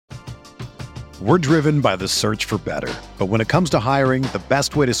We're driven by the search for better. But when it comes to hiring, the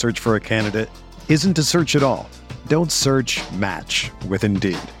best way to search for a candidate isn't to search at all. Don't search, match with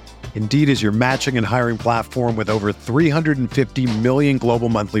Indeed. Indeed is your matching and hiring platform with over 350 million global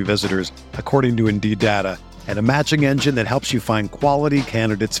monthly visitors, according to Indeed data, and a matching engine that helps you find quality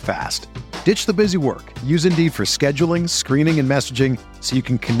candidates fast. Ditch the busy work. Use Indeed for scheduling, screening, and messaging so you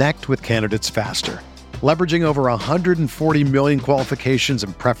can connect with candidates faster. Leveraging over 140 million qualifications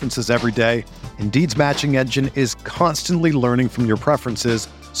and preferences every day, Indeed's matching engine is constantly learning from your preferences,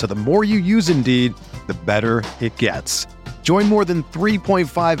 so the more you use Indeed, the better it gets. Join more than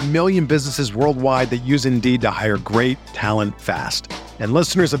 3.5 million businesses worldwide that use Indeed to hire great talent fast. And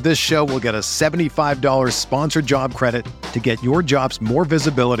listeners of this show will get a $75 sponsored job credit to get your jobs more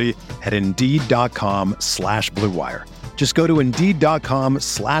visibility at Indeed.com/Blue Wire. Just go to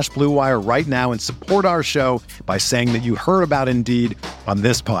Indeed.com/Blue Wire right now and support our show by saying that you heard about Indeed on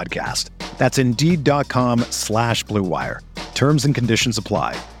this podcast. That's Indeed.com/Blue Wire. Terms and conditions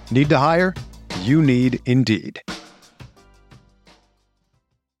apply. Need to hire? You need Indeed.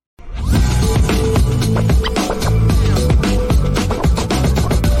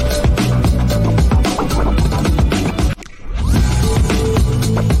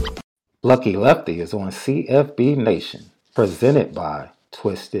 Lucky Lefty is on CFB Nation, presented by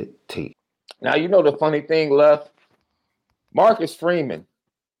Twisted Tea. Now, you know the funny thing, Left? Marcus Freeman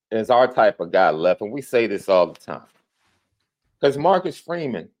is our type of guy, Left, and we say this all the time. Because Marcus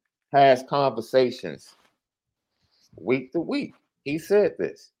Freeman has conversations week to week. He said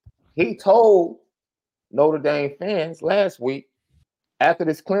this. He told Notre Dame fans last week, after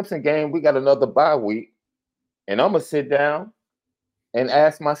this Clemson game, we got another bye week, and I'm going to sit down and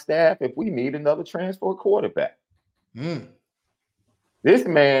ask my staff if we need another transfer quarterback. This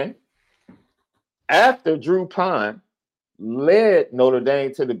man, after Drew Pine led Notre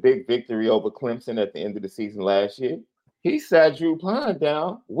Dame to the big victory over Clemson at the end of the season last year, he sat Drew Pine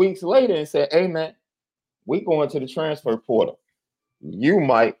down weeks later and said, hey, man, we going to the transfer portal. You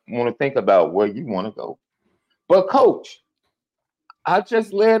might want to think about where you want to go. But, Coach, I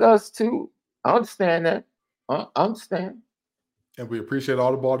just led us to – I understand that. I understand. And we appreciate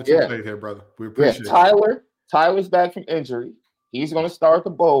all the ball that you played here, brother. We appreciate it. Tyler's back from injury. He's going to start the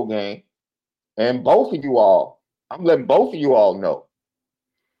bowl game. And both of you all, I'm letting both of you all know,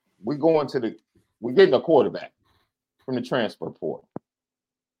 we're getting a quarterback from the transfer portal.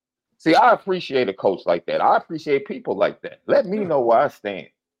 See, I appreciate a coach like that. I appreciate people like that. Let me know where I stand.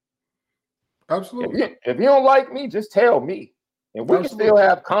 Absolutely. If you don't like me, just tell me. And we can still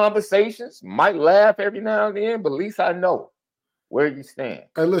have conversations, might laugh every now and then, but at least I know where you stand.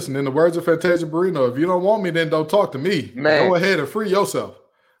 Hey, listen, in the words of Fantasia Barrino, if you don't want me, then don't talk to me. Man. Go ahead and free yourself.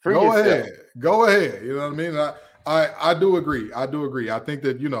 Go ahead. You know what I mean? I do agree. I think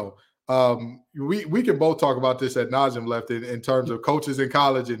that, we can both talk about this ad nauseum, Left, in terms of coaches in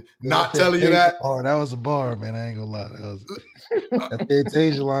college and not telling you that. Oh, that was a bar, man. I ain't gonna lie. That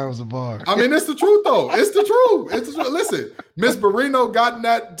Fantasia line was a bar. I mean, it's the truth, though. It's the truth. Listen, Miss Barrino got in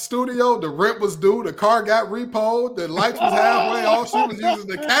that studio. The rent was due. The car got repoed. The lights was halfway off. She was using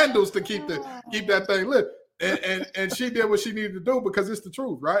the candles to keep that thing lit. And she did what she needed to do because it's the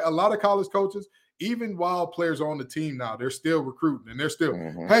truth, right? A lot of college coaches, even while players are on the team now, they're still recruiting and they're still,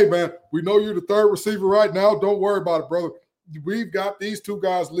 hey, man, we know you're the third receiver right now. Don't worry about it, brother. We've got these two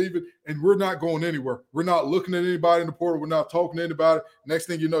guys leaving and we're not going anywhere. We're not looking at anybody in the portal. We're not talking to anybody. Next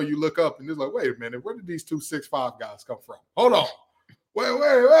thing you know, you look up and it's like, wait a minute, where did these 2 6'5" guys come from? Hold on. Wait,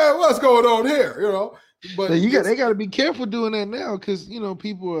 what's going on here? But so they got to be careful doing that now because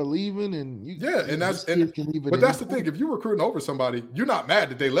people are leaving that's the thing. If you're recruiting over somebody, you're not mad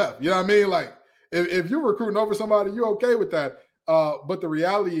that they left. You know what I mean? Like if you're recruiting over somebody, you're okay with that. But the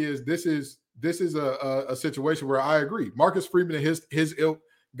reality is this is a situation where I agree. Marcus Freeman and his ilk,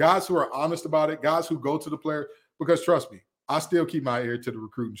 guys who are honest about it, guys who go to the player, because trust me, I still keep my ear to the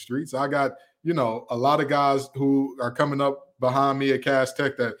recruiting streets. I got, a lot of guys who are coming up behind me at Cass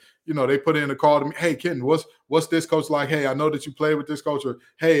Tech that, they put in a call to me. Hey, Kenton, what's this coach like? Hey, I know that you played with this coach, or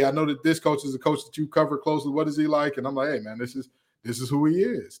hey, I know that this coach is a coach that you cover closely. What is he like? And I'm like, hey, man, this is who he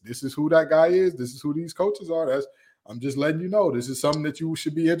is. This is who that guy is. This is who these coaches are. I'm just letting you know this is something that you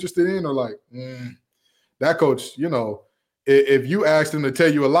should be interested in, or like that coach, if you asked him to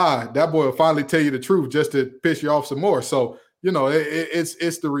tell you a lie, that boy will finally tell you the truth just to piss you off some more. So,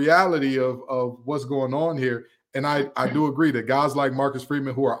 it's the reality of what's going on here. And I do agree that guys like Marcus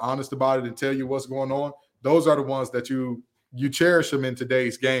Freeman who are honest about it and tell you what's going on, those are the ones that you cherish them in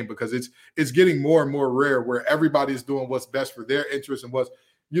today's game, because it's getting more and more rare where everybody's doing what's best for their interest and what's,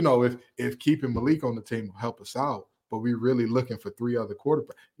 if keeping Malik on the team will help us out, but we're really looking for 3 other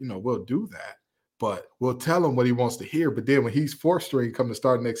quarterbacks, we'll do that. but we'll tell him what he wants to hear. But then when he's fourth string come to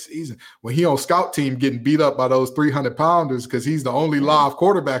start next season, when he on scout team getting beat up by those 300-pounders because he's the only live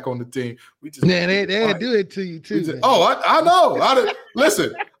quarterback on the team, we just they do it to you too. Just, I know.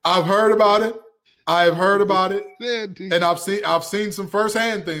 Listen, I've heard about it. And I've seen some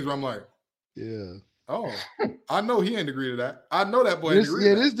firsthand things where I'm like, yeah. Oh, I know he ain't agree to that. I know that boy ain't agree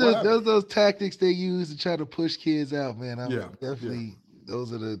to that. There's those tactics they use to try to push kids out, man. Definitely.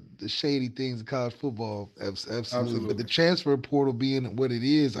 Those are the shady things in college football. Absolutely. But the transfer portal being what it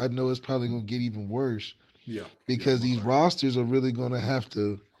is, I know it's probably going to get even worse. Yeah. Because these rosters are really going to have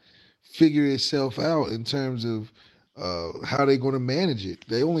to figure itself out in terms of how they're going to manage it.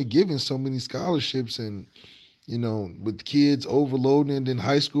 They only giving so many scholarships, and with kids overloading and then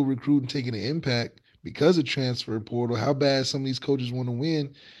high school recruiting taking an impact because of transfer portal, how bad some of these coaches want to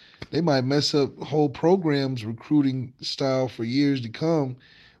win, they might mess up whole programs recruiting style for years to come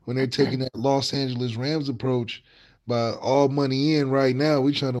when they're taking that Los Angeles Rams approach by all money in right now.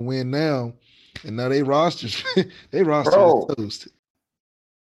 We trying to win now. And now they rosters is toast.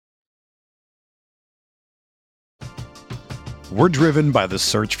 We're driven by the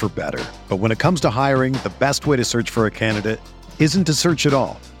search for better. But when it comes to hiring, the best way to search for a candidate isn't to search at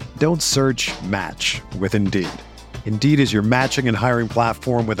all. Don't search, match with Indeed. Indeed is your matching and hiring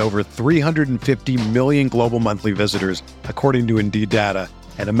platform with over 350 million global monthly visitors, according to Indeed data,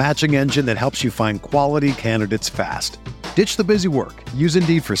 and a matching engine that helps you find quality candidates fast. Ditch the busy work. Use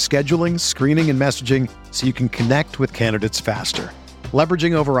Indeed for scheduling, screening, and messaging so you can connect with candidates faster.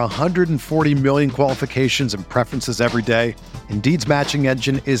 Leveraging over 140 million qualifications and preferences every day, Indeed's matching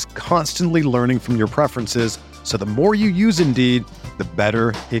engine is constantly learning from your preferences, so the more you use Indeed, the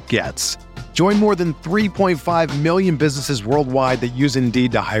better it gets. Join more than 3.5 million businesses worldwide that use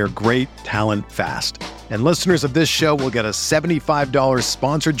Indeed to hire great talent fast. And listeners of this show will get a $75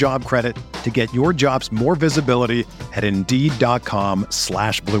 sponsored job credit to get your jobs more visibility at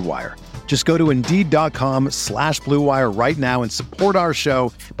Indeed.com/Blue Wire. Just go to Indeed.com/Blue Wire right now and support our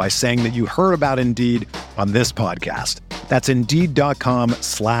show by saying that you heard about Indeed on this podcast. That's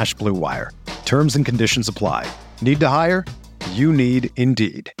Indeed.com/Blue Wire. Terms and conditions apply. Need to hire? You need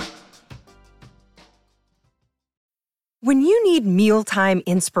Indeed. When you need mealtime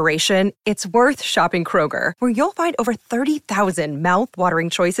inspiration, it's worth shopping Kroger, where you'll find over 30,000 mouth-watering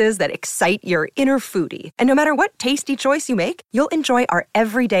choices that excite your inner foodie. And no matter what tasty choice you make, you'll enjoy our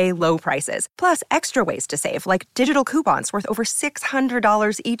everyday low prices, plus extra ways to save, like digital coupons worth over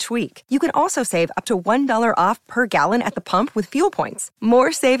 $600 each week. You can also save up to $1 off per gallon at the pump with fuel points.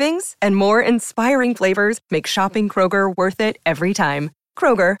 More savings and more inspiring flavors make shopping Kroger worth it every time.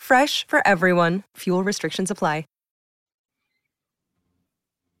 Kroger, fresh for everyone. Fuel restrictions apply.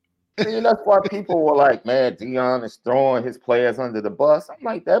 And that's why people were like, man, Deion is throwing his players under the bus. I'm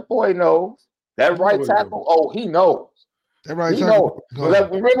like, that boy knows. That right tackle, he knows. That right tackle.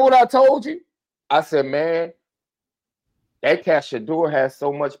 Remember what I told you? I said, man, that cat Shador has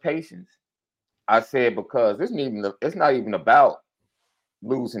so much patience. I said, because it's not even about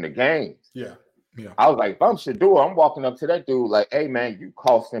losing the games. Yeah. I was like, if I'm Shador, I'm walking up to that dude like, hey, man, you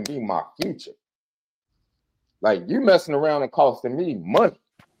costing me my future. Like, you messing around and costing me money.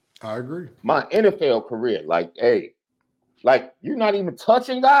 I agree. My NFL career, like, hey, like you're not even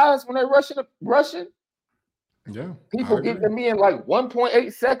touching guys when they're rushing. Yeah. People getting to me in like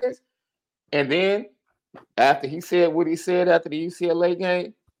 1.8 seconds. And then after he said what he said after the UCLA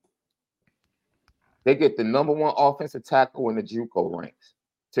game, they get the number one offensive tackle in the JUCO ranks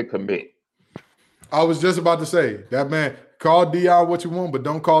to commit. I was just about to say, that man, call Deion what you want, but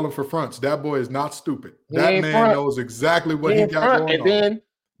don't call him for fronts. That boy is not stupid. That man knows exactly what he got going on. And then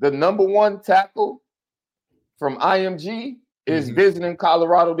the number one tackle from IMG is visiting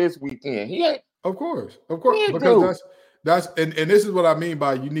Colorado this weekend. He ain't. Of course. Because that's and this is what I mean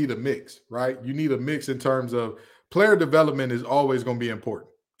by you need a mix, right? You need a mix in terms of player development is always going to be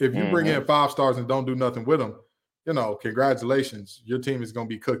important. If you bring in 5 stars and don't do nothing with them, congratulations, your team is going to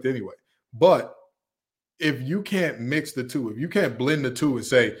be cooked anyway. But if you can't mix the two, if you can't blend the two and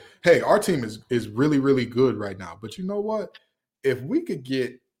say, hey, our team is really, really good right now. But you know what? If we could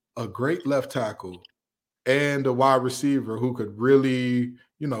get a great left tackle and a wide receiver who could really,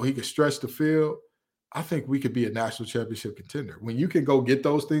 he could stretch the field, I think we could be a national championship contender. When you can go get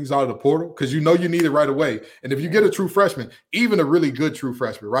those things out of the portal, because you need it right away. And if you get a true freshman, even a really good true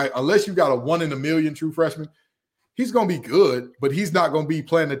freshman, right? Unless you got a 1 in a million true freshman, he's going to be good, but he's not going to be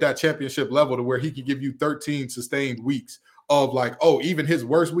playing at that championship level to where he can give you 13 sustained weeks of like, even his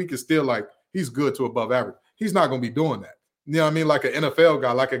worst week is still like, he's good to above average. He's not going to be doing that. You know what I mean? Like an NFL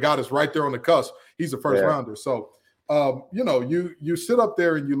guy, like a guy that's right there on the cusp. He's a first rounder. So you sit up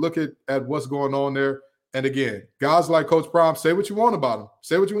there and you look at what's going on there. And again, guys like Coach Prime, say what you want about him.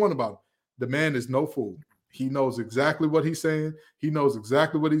 Say what you want about him. The man is no fool. He knows exactly what he's saying. He knows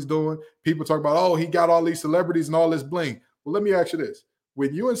exactly what he's doing. People talk about, oh, he got all these celebrities and all this bling. Well, let me ask you this. When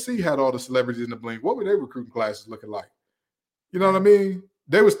UNC had all the celebrities in the bling, what were their recruiting classes looking like? You know what I mean?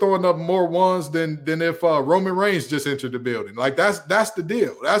 They was throwing up more ones than if Roman Reigns just entered the building. Like that's the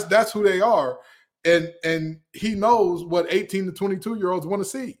deal. That's who they are. And he knows what 18 to 22-year-olds want to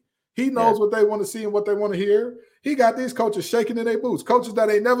see. He knows what they want to see and what they want to hear. He got these coaches shaking in their boots, coaches that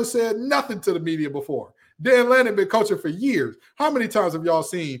ain't never said nothing to the media before. Dan Lanning been coaching for years. How many times have y'all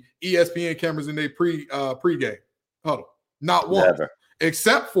seen ESPN cameras in their pregame huddle? Not one. Never.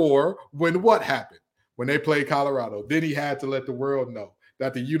 Except for when what happened? When they played Colorado. Then he had to let the world know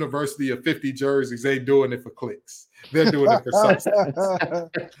that the University of 50 jerseys ain't doing it for clicks. They're doing it for substance.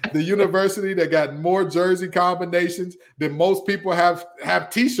 The university that got more jersey combinations than most people have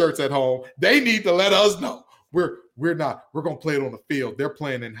T-shirts at home, they need to let us know. We're going to play it on the field. They're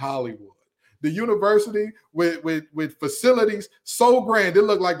playing in Hollywood. The university with facilities so grand, it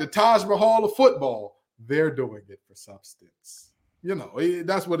looked like the Taj Mahal of football. They're doing it for substance.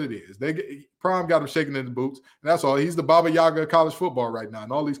 That's what it is. Prime got him shaking in the boots, and that's all. He's the Baba Yaga of college football right now,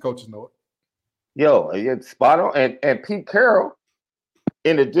 and all these coaches know it. Yo, it's spot on. And Pete Carroll,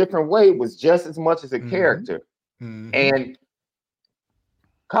 in a different way, was just as much as a character. Mm-hmm. And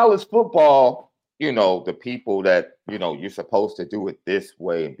college football, the people that, you're supposed to do it this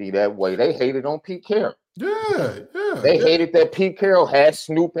way and be that way, they hated on Pete Carroll. Yeah. They hated that Pete Carroll had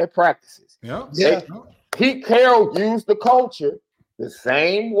Snoop at practices. Pete Carroll used the culture the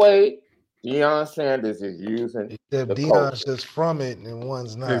same way Deion Sanders is using the Deion's just from it and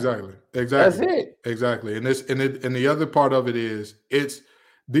one's not. Exactly. That's it. Exactly. And the other part of it is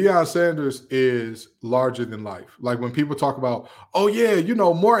Deion Sanders is larger than life. Like when people talk about, oh yeah,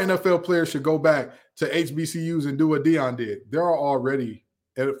 more NFL players should go back to HBCUs and do what Deion did. There are already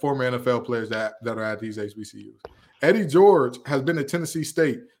former NFL players that are at these HBCUs. Eddie George has been at Tennessee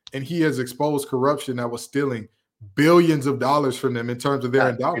State, and he has exposed corruption that was stealing billions of dollars from them in terms of their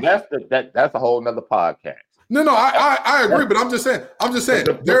endowment. That's a whole nother podcast. No, I agree, but I'm just saying.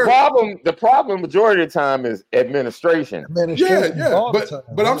 The problem majority of the time is administration.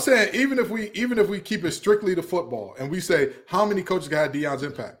 But I'm saying even if we keep it strictly to football and we say how many coaches got Deion's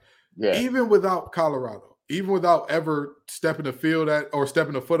impact, even without Colorado, even without ever stepping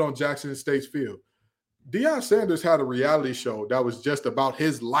the foot on Jackson State's field, Deion Sanders had a reality show that was just about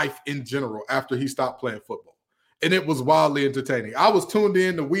his life in general after he stopped playing football. And it was wildly entertaining. I was tuned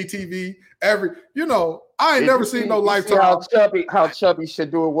in to WeTV I ain't never seen no Lifetime. How chubby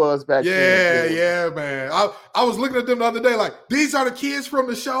Shador was back then. Yeah, man. I was looking at them the other day like, these are the kids from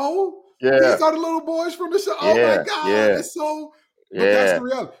the show? Yeah. These are the little boys from the show? Oh, my God. Yeah. It's so – but that's the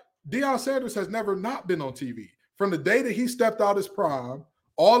reality. Deion Sanders has never not been on TV. From the day that he stepped out his prime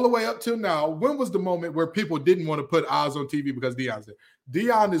all the way up till now, when was the moment where people didn't want to put eyes on TV because Deion's there?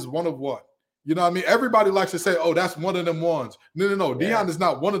 Deion is one of one. You know what I mean? Everybody likes to say, oh, that's one of them ones. No. Deion is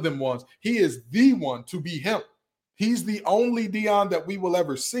not one of them ones. He is the one to be him. He's the only Deion that we will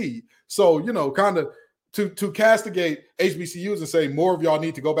ever see. So, kind of to castigate HBCUs and say more of y'all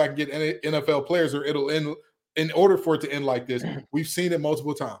need to go back and get NFL players or it'll end. In order for it to end like this, we've seen it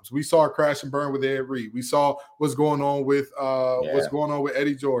multiple times. We saw it crash and burn with Ed Reed. We saw what's going on with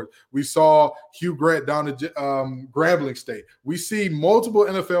Eddie George. We saw Hugh Grant down to Grambling State. We see multiple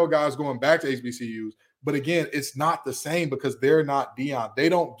NFL guys going back to HBCUs. But again, it's not the same because they're not Deion. They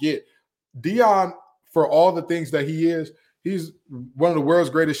don't get Deion for all the things that he is. He's one of the world's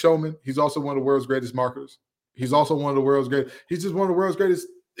greatest showmen. He's also one of the world's greatest marketers. He's also one of the world's greatest. He's just one of the world's greatest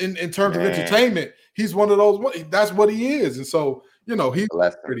in terms of entertainment. He's one of those. That's what he is. And so, he's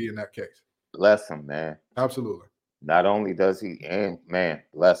pretty in that case. Bless him, man. Absolutely. Not only does he, and man,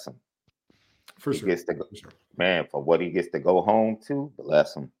 bless him. For sure. Gets to go, man, for what he gets to go home to,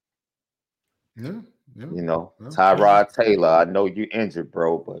 bless him. Yeah. Tyrod Taylor, I know you injured,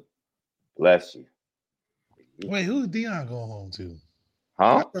 bro, but bless you. Wait, who's Deion going home to?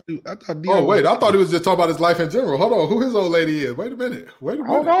 Huh? I thought Deion I thought he was just talking about his life in general. Hold on, who his old lady is? Wait a minute.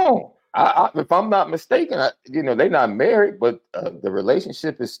 Hold on. If I'm not mistaken, they're not married, but the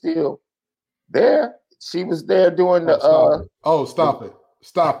relationship is still there. She was there doing the.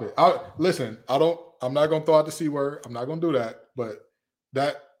 Stop it! Listen, I'm not gonna throw out the C word. I'm not gonna do that. But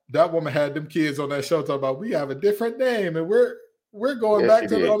that woman had them kids on that show talking about we have a different name and we're going back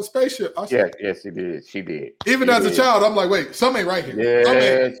to on the spaceship. Yes, she did. She did. Even as a child, I'm like, wait, something ain't right here.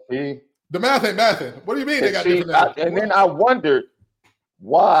 Yeah, the math ain't mathing. What do you mean they got different names? Then I wondered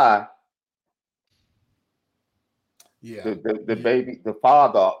why Yeah. The baby, the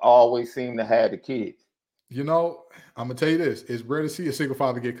father always seemed to have the kids. You know, I'm gonna tell you this: it's rare to see a single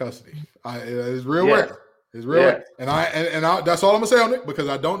father get custody. It's real rare. It's real rare. And I that's all I'm gonna say on it because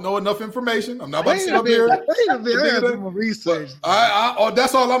I don't know enough information. I'm not about to sit up here. Wait a minute, I gotta do my research.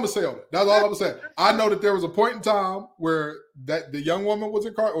 That's all I'm gonna say on it. That's all I'm gonna say. I know that there was a point in time where the young woman was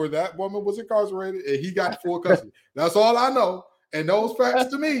that woman was incarcerated and he got full custody. That's all I know. And those facts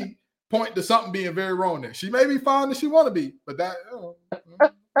to me point to something being very wrong there. She may be fine as she want to be, but that.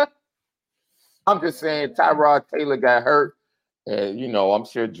 I'm just saying, Tyrod Taylor got hurt, and I'm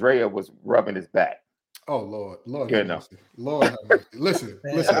sure Drea was rubbing his back. Oh Lord, Lord have mercy. Listen.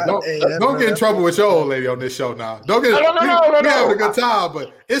 Don't get in trouble with your old lady on this show now. Don't get. No. We having a good time,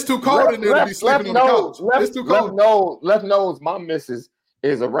 but it's too cold in there to be sleeping on the couch. It's too cold. Left knows my missus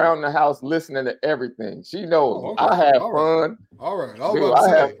is around the house listening to everything. She knows. Okay. I have fun. All right. I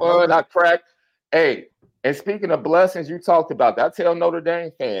have fun. I crack. Hey, and speaking of blessings, you talked about that. I tell Notre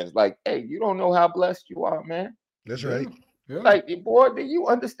Dame fans, like, hey, you don't know how blessed you are, man. That's right. Yeah. Like, boy, do you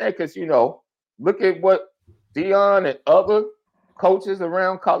understand? Because, look at what Dion and other coaches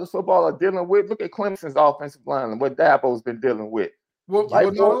around college football are dealing with. Look at Clemson's offensive line and what Dabo's been dealing with. Well,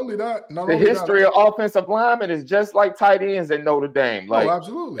 not only that. The history of offensive linemen is just like tight ends at Notre Dame. Like,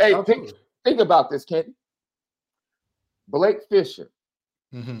 absolutely. Hey, absolutely. Think about this, Kenton. Blake Fisher,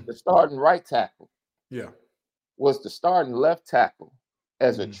 the starting right tackle, was the starting left tackle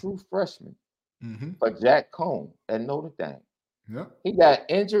as a true freshman for Jack Cohn at Notre Dame. Yeah. He got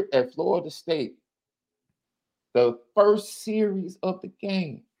injured at Florida State the first series of the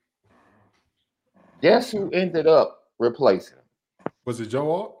game. Guess who ended up replacing him? Was it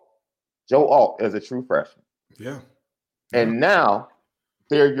Joe Alt? Joe Alt as a true freshman. Yeah. And now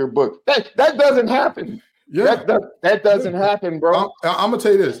they're your book. That doesn't happen. Yeah. That doesn't happen, bro. I'm gonna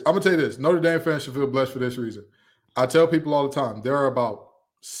tell you this. Notre Dame fans should feel blessed for this reason. I tell people all the time, there are about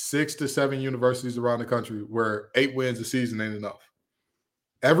 6 to 7 universities around the country where 8 wins a season ain't enough.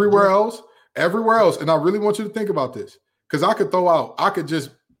 Everywhere else, and I really want you to think about this, because I could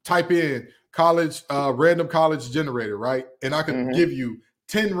just type in college, random college generator, right? And I could give you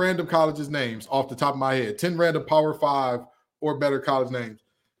 10 random colleges names off the top of my head, 10 random Power 5 or better college names.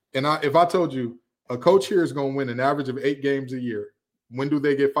 And if I told you a coach here is going to win an average of 8 games a year, when do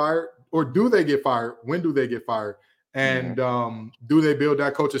they get fired? Or do they get fired? When do they get fired? And do they build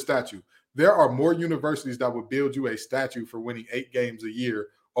that coach a statue? There are more universities that would build you a statue for winning 8 games a year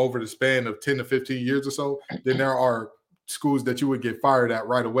over the span of 10 to 15 years or so than there are schools that you would get fired at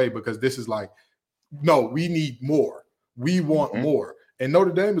right away, because this is like, no, we need more. We want more. And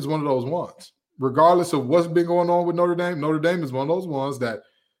Notre Dame is one of those ones. Regardless of what's been going on with Notre Dame is one of those ones that,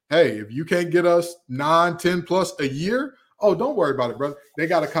 hey, if you can't get us 9, 10 plus a year, oh, don't worry about it, brother. They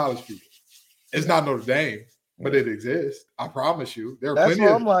got a college field. It's not Notre Dame, but it exists. I promise you. There are plenty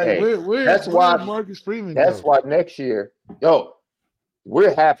of. I'm like, hey, that's why Marcus Freeman. That's why next year,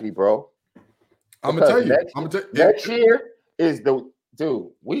 we're happy, bro. I'm gonna tell you. Next year is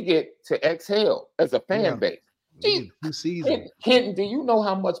we get to exhale as a fan base. Kenton, do you know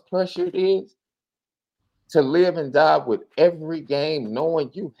how much pressure it is to live and die with every game,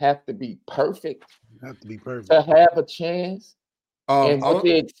 knowing you have to be perfect? You have to be perfect to have a chance. And with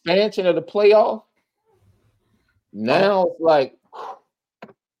the expansion of the playoff, now it's like,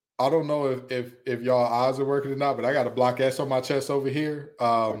 I don't know if y'all eyes are working or not, but I got a block S on my chest over here.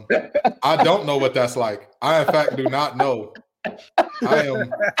 I don't know what that's like. I, in fact, do not know.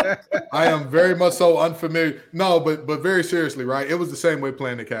 I am very much so unfamiliar. No, but very seriously, right? It was the same way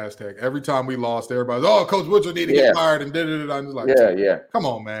playing the Cass Tech. Every time we lost, everybody's, Coach Woodruff need to get fired and da-da-da. I'm just like, come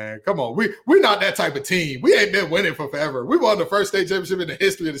on, man. Come on. We're not that type of team. We ain't been winning for forever. We won the first state championship in the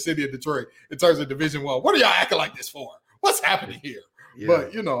history of the city of Detroit in terms of Division I. What are y'all acting like this for? What's happening here? Yeah.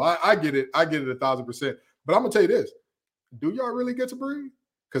 But, I get it. I get it 1,000%. But I'm going to tell you this. Do y'all really get to breathe?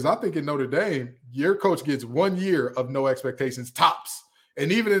 Because I think in Notre Dame, your coach gets 1 year of no expectations tops.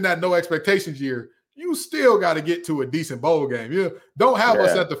 And even in that no expectations year, you still got to get to a decent bowl game. You don't have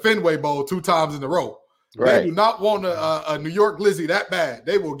us at the Fenway Bowl 2 times in a row. Right. They do not want a New York Glizzy that bad.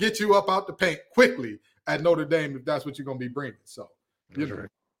 They will get you up out the paint quickly at Notre Dame if that's what you're going to be bringing. So, right.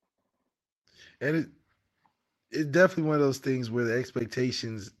 And it's definitely one of those things where the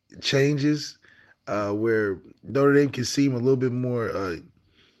expectations changes, where Notre Dame can seem a little bit more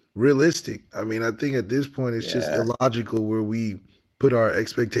realistic. I mean, I think at this point it's just illogical where we put our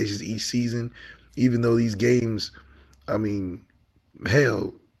expectations each season, even though these games, I mean,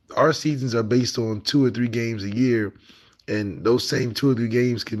 hell, our seasons are based on 2 or 3 games a year, and those same 2 or 3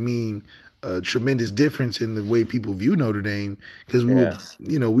 games can mean a tremendous difference in the way people view Notre Dame, because we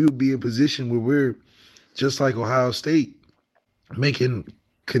would be in a position where we're just like Ohio State, making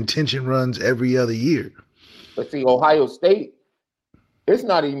contention runs every other year. But see, Ohio State, it's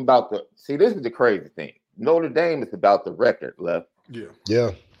not even about the. See, this is the crazy thing. Notre Dame is about the record, Left.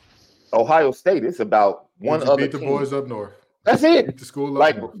 Yeah. Ohio State, it's about one other beat the team. Boys up north. That's it. Beat the school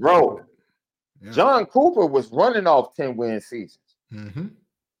like, up north. Bro, yeah. John Cooper was running off 10-win seasons,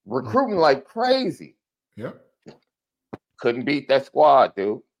 recruiting like crazy. Yep. Couldn't beat that squad,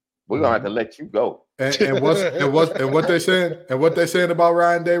 dude. We're gonna have to let you go. And what they saying about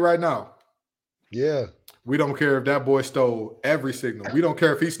Ryan Day right now? Yeah. We don't care if that boy stole every signal. We don't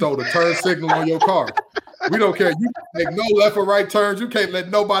care if he stole the turn signal on your car. We don't care. You make no left or right turns. You can't let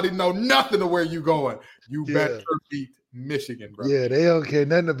nobody know nothing of where you going. You better beat Michigan, bro. Yeah, they don't care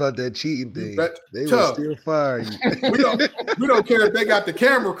nothing about that cheating thing. They will still fire you. we don't care if they got the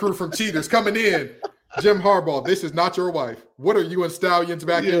camera crew from Cheaters coming in. Jim Harbaugh, this is not your wife. What are you and Stallions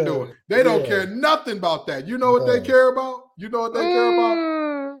back here doing? They don't care nothing about that. You know what they care about? You know what they care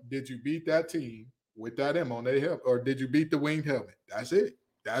about? Did you beat that team with that M on their helmet, or did you beat the winged helmet? That's it.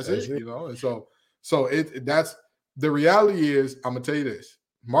 That's it. You know, and so that's the reality. Is I'm gonna tell you this,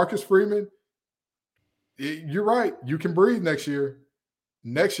 Marcus Freeman. You're right. You can breathe next year.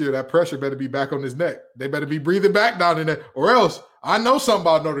 Next year, that pressure better be back on his neck. They better be breathing back down in there, or else I know something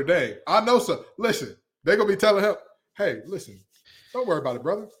about Notre Dame. I know some. Listen, they're gonna be telling him, "Hey, listen, don't worry about it,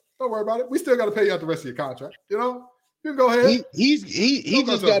 brother. Don't worry about it. We still got to pay you out the rest of your contract. You know, you can go ahead." He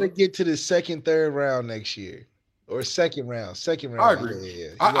just got to get to the second, third round next year, or second round. I agree. Yeah.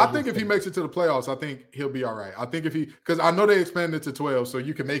 I think if he makes it to the playoffs, I think he'll be all right. I think if because I know they expanded to 12, so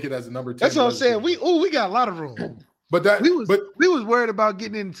you can make it as a number 10. That's what I'm saying. We got a lot of room. But we was worried about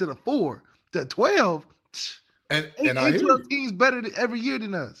getting into the 4, the 12, and I hear 12 teams better every year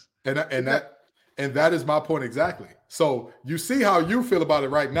than us. And that is my point exactly. So you see how you feel about it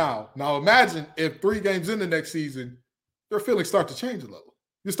right now. Now imagine if 3 games in the next season, your feelings start to change a little.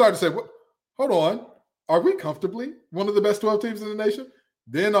 You start to say, well, hold on, are we comfortably one of the best 12 teams in the nation?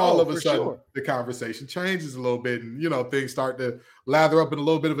 Then all of a sudden the conversation changes a little bit, and things start to lather up in a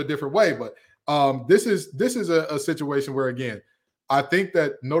little bit of a different way. But this is a situation where, again, I think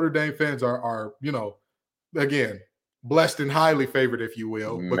that Notre Dame fans are again, blessed and highly favored, if you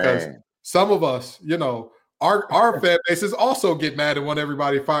will, because some of us, our fan bases also get mad and want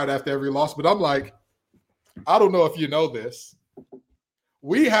everybody fired after every loss. But I'm like, I don't know if you know this.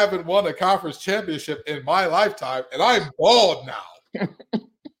 We haven't won a conference championship in my lifetime, and I'm bald now.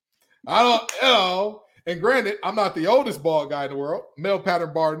 I don't, and granted, I'm not the oldest bald guy in the world. Male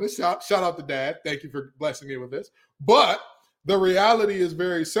pattern baldness. Shout out to Dad. Thank you for blessing me with this. But the reality is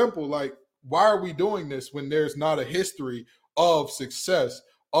very simple. Like, why are we doing this when there's not a history of success?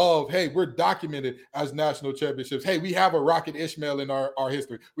 Of, hey, we're documented as national championships. Hey, we have a Rocket Ishmael in our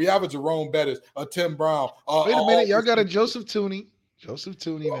history. We have a Jerome Bettis, a Tim Brown. Wait a minute, y'all got a Joseph Tooney.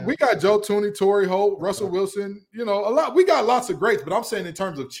 Now. We got Joe Tooney, Torrey Holt, Russell Wilson. A lot. We got lots of greats, but I'm saying in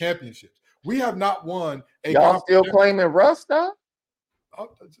terms of championships, we have not won a. Y'all still claiming Russ, though?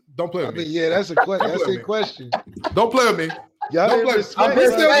 Don't play with me. Yeah, that's a question. That's a question. Don't play with me. Y'all don't play. We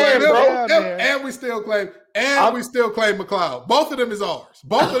still claim him, and we still claim, we still claim McLeod. Both of them is ours.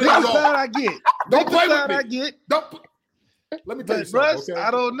 Both of them is ours. I get. Don't play with me. I get. Don't. Let me tell you something. Russ, okay?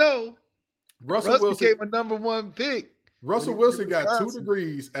 I don't know. Russ Wilson became a number 1 pick. Russell Wilson got 2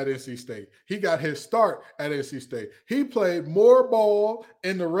 degrees at NC State. He got his start at NC State. He played more ball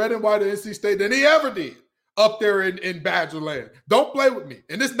in the red and white of NC State than he ever did up there in Badgerland. Don't play with me.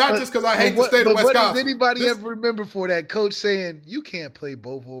 And it's not just because I hate the state of Wisconsin. What does anybody ever remember for that coach saying, you can't play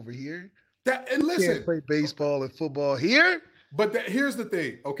both over here? And listen, you can't play baseball and football here? But here's the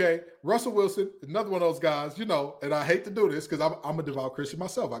thing, okay? Russell Wilson, another one of those guys, and I hate to do this because I'm a devout Christian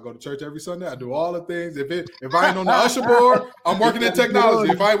myself. I go to church every Sunday. I do all the things. If I ain't on the usher board, I'm working in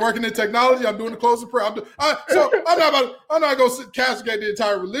technology. If I ain't working in technology, I'm doing the closing prayer. I'm not going to castigate the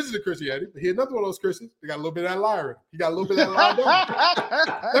entire religion of Christianity. But he's another one of those Christians. He got a little bit of that liar. He got a little bit of that lie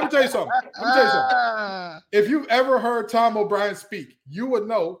down. Let me tell you something. If you've ever heard Tom O'Brien speak, you would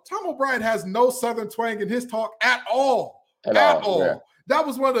know Tom O'Brien has no Southern twang in his talk at all. At all. Yeah. That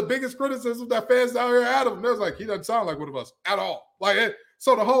was one of the biggest criticisms that fans out here had of him. They was like, he doesn't sound like one of us at all.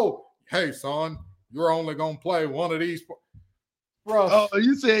 So the whole, hey, son, you're only going to play one of these. Bro. Oh,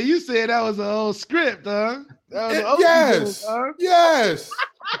 you said that was a whole script, huh? Yes.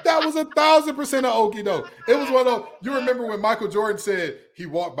 That was 1,000% an okie doke. It was one of those, you remember when Michael Jordan said, he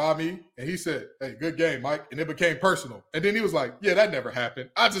walked by me and he said, hey, good game, Mike. And it became personal. And then he was like, yeah, that never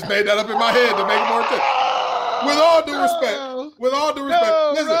happened. I just made that up in my head to make it more clear. With all due respect,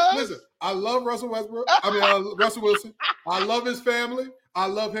 listen. I love Russell Wilson. I love his family. I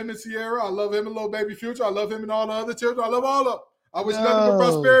love him and Sierra. I love him and little baby Future. I love him and all the other children. I love all of them. I wish nothing but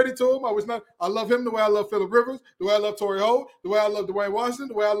prosperity to him. I love him the way I love Phillip Rivers, the way I love Torrey Holt, the way I love Dwayne Washington,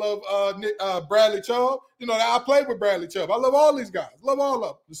 the way I love Bradley Chubb. You know, I played with Bradley Chubb. I love all these guys. Love all of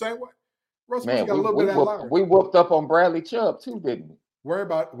them the same way. Russ got a little bit of that line. We whooped up on Bradley Chubb too, didn't we? Worry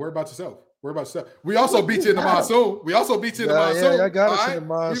about yourself. We also beat you in the monsoon. Yeah, I got us in the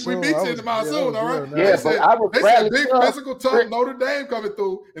monsoon. We beat you in the monsoon, all right? Yeah, but I was Bradley big Chubb, physical tough Notre Dame coming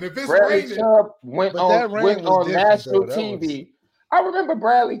through. And if it's Bradley raining, Chubb went on national TV. I remember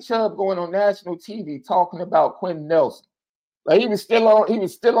Bradley Chubb going on national TV talking about Quentin Nelson. Like he was still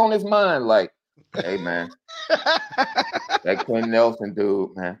on his mind, like, hey man, that Quentin Nelson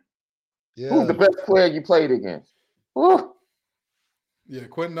dude, man. Yeah. Who's the best player you played against? Woo. Yeah,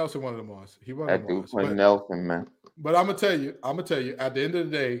 Quentin Nelson, one of them ones. He one of them ones. Quentin Nelson, man. But I'm gonna tell you, at the end of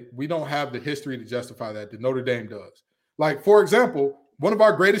the day, we don't have the history to justify that Notre Dame does. Like, for example, one of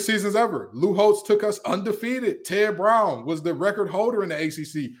our greatest seasons ever. Lou Holtz took us undefeated. Ted Brown was the record holder in the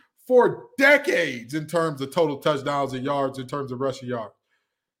ACC for decades in terms of total touchdowns and yards, in terms of rushing yards.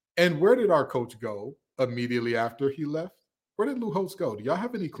 And where did our coach go immediately after he left? Where did Lou Holtz go? Do y'all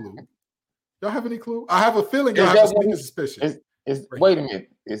have any clue? I have a feeling y'all have a suspicion. Wait a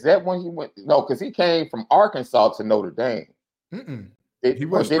minute. Is that when he went? No, because he came from Arkansas to Notre Dame. He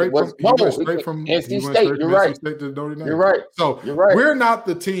went straight from NC State. You're right. You're right. So we're not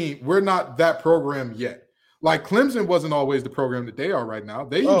the team. We're not that program yet. Like Clemson wasn't always the program that they are right now.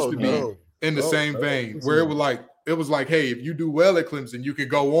 They used to be in the same vein where it was like, hey, if you do well at Clemson, you can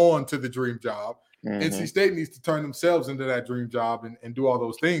go on to the dream job. Mm-hmm. NC State needs to turn themselves into that dream job and do all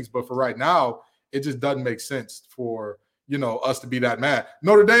those things. But for right now, it just doesn't make sense for us to be that mad.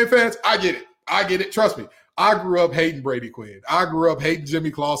 Notre Dame fans, I get it. Trust me. I grew up hating Brady Quinn. I grew up hating Jimmy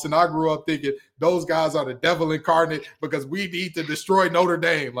Clausen. I grew up thinking those guys are the devil incarnate because we need to destroy Notre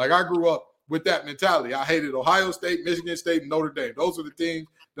Dame. Like, I grew up with that mentality. I hated Ohio State, Michigan State, and Notre Dame. Those are the teams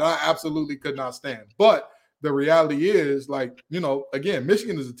that I absolutely could not stand. But the reality is, again,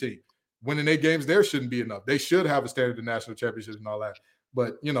 Michigan is a team. Winning 8 games there shouldn't be enough. They should have a standard of national championships and all that.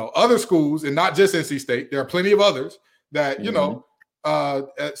 But, other schools, and not just NC State, there are plenty of others that,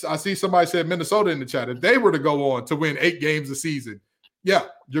 I see somebody said Minnesota in the chat. If they were to go on to win 8 games a season, yeah,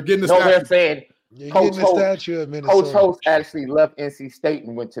 you're getting the statue. They're saying Coach Holtz actually left NC State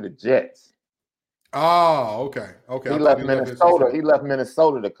and went to the Jets. Oh, okay. He left Minnesota. He left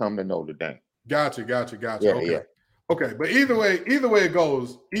Minnesota to come to Notre Dame. Gotcha. Yeah, okay. Yeah. Okay, but either way it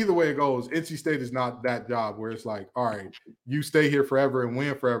goes, NC State is not that job where it's like, all right, you stay here forever and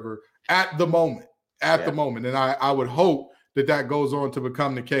win forever at the moment. And I would hope that goes on to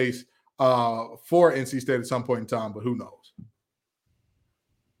become the case for NC State at some point in time, but who knows?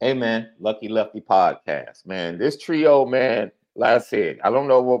 Hey, man, Lucky Lefty podcast, man. This trio, man, like I said, I don't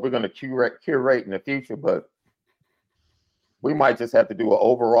know what we're going to curate in the future, but we might just have to do an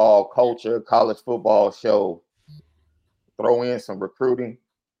overall culture, college football show, throw in some recruiting,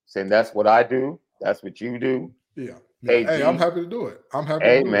 saying that's what I do, that's what you do. Yeah. Hey, I'm happy to do it.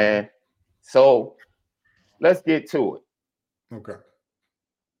 Hey, man. So let's get to it. Okay.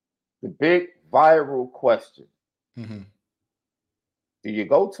 The big viral question. Mm-hmm. Do you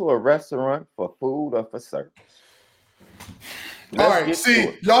go to a restaurant for food or for service? All right.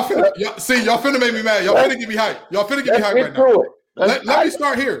 Y'all finna make me mad. Y'all finna get me hyped. Y'all finna get me hyped right now.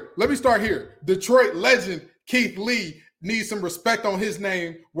 Let me start here. Detroit legend Keith Lee needs some respect on his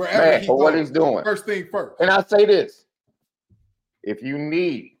name wherever he goes. What he's doing. First thing first. And I say this. If you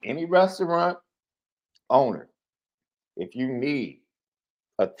need any restaurant owner, if you need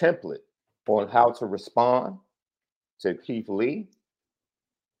a template on how to respond to Keith Lee,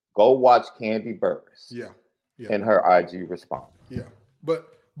 go watch Candy Burris. Yeah. And her IG response. Yeah. But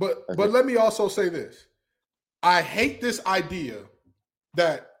let me also say this. I hate this idea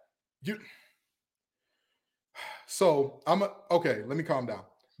that you. So okay, let me calm down.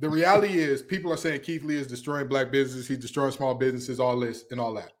 The reality is people are saying Keith Lee is destroying black businesses. He's destroying small businesses, all this and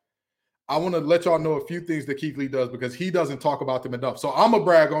all that. I want to let y'all know a few things that Keith Lee does because he doesn't talk about them enough. So I'm a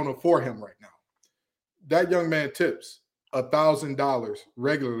brag on him for him right now. That young man tips $1,000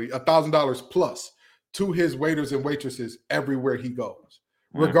 regularly, $1,000 plus to his waiters and waitresses everywhere he goes,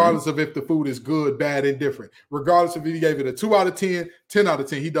 regardless of if the food is good, bad, indifferent, regardless if he gave it a 2 out of 10, 10 out of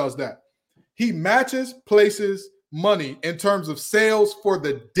 10, he does that. He matches places money in terms of sales for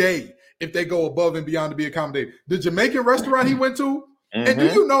the day if they go above and beyond to be accommodated. The Jamaican restaurant he went to, and do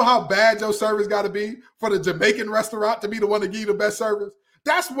you know how bad your service got to be for the Jamaican restaurant to be the one to give you the best service?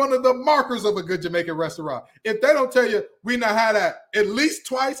 That's one of the markers of a good Jamaican restaurant. If they don't tell you we not had that at least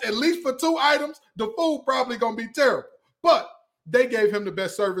twice, at least for 2 items, the food probably going to be terrible. But They gave him the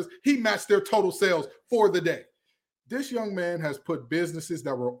best service. He matched their total sales for the day. This young man has put businesses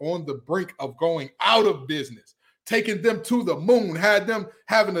that were on the brink of going out of business, taking them to the moon, had them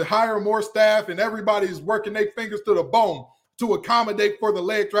having to hire more staff, and everybody's working their fingers to the bone to accommodate for the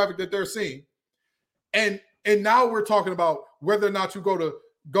leg traffic that they're seeing. And now we're talking about whether or not you go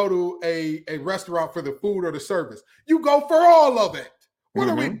to a restaurant for the food or the service. You go for all of it. What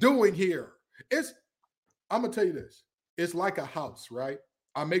are we doing here? I'm gonna tell you this. It's like a house, right?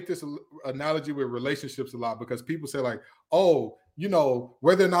 I make this analogy with relationships a lot because people say like, oh, you know,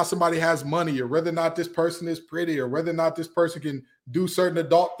 whether or not somebody has money or whether or not this person is pretty or whether or not this person can do certain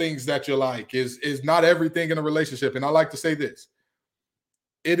adult things that you like is not everything in a relationship. And I like to say this.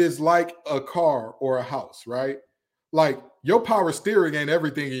 It is like a car or a house, right? Like your power steering ain't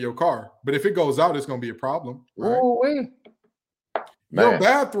everything in your car, but if it goes out, it's going to be a problem, right? Ooh-wee. Your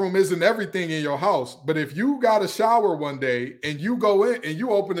bathroom isn't everything in your house, but if you got a shower one day and you go in and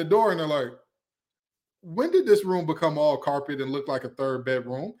you open the door and they're like, when did this room become all carpet and look like a third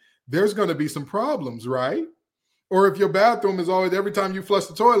bedroom? There's going to be some problems, right? Or if your bathroom is always, every time you flush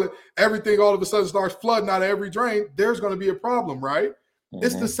the toilet, everything all of a sudden starts flooding out of every drain, there's going to be a problem, right?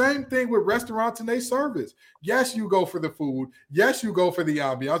 It's the same thing with restaurants and their service. Yes, you go for the food. Yes, you go for the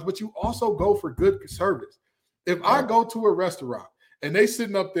ambiance, but you also go for good service. If I go to a restaurant and they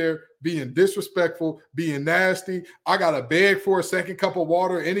sitting up there being disrespectful, being nasty, I got to beg for a second cup of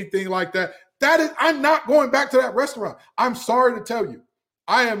water, anything like that, I'm not going back to that restaurant. I'm sorry to tell you.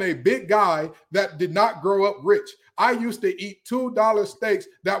 I am a big guy that did not grow up rich. I used to eat $2 steaks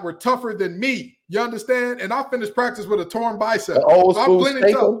that were tougher than me. You understand? And I finished practice with a torn bicep. The old school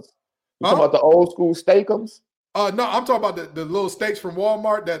steakums? You talking about the old school steakums? No, I'm talking about the little steaks from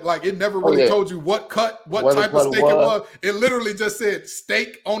Walmart that like it never really told you what type of steak it was. It literally just said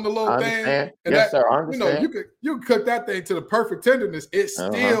steak on the little thing. And yes, sir. I understand. You could cook that thing to the perfect tenderness. It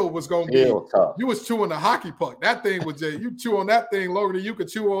still was going to be tough. You was chewing a hockey puck. That thing was just, you chew on that thing longer than you could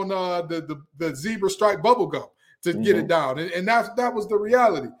chew on the zebra stripe bubble gum to get it down. And that was the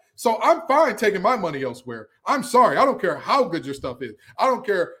reality. So I'm fine taking my money elsewhere. I'm sorry. I don't care how good your stuff is. I don't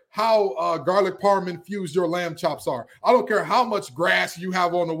care how garlic parm infused your lamb chops are. I don't care how much grass you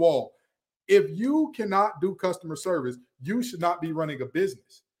have on the wall. If you cannot do customer service, you should not be running a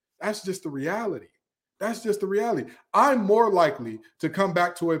business. That's just the reality. That's just the reality. I'm more likely to come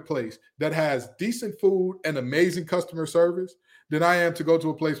back to a place that has decent food and amazing customer service than I am to go to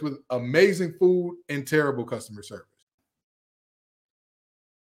a place with amazing food and terrible customer service.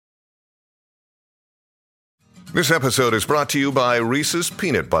 This episode is brought to you by Reese's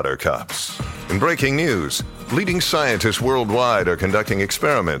Peanut Butter Cups. In breaking news, leading scientists worldwide are conducting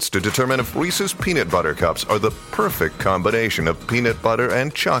experiments to determine if Reese's Peanut Butter Cups are the perfect combination of peanut butter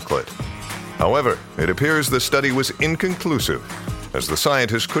and chocolate. However, it appears the study was inconclusive, as the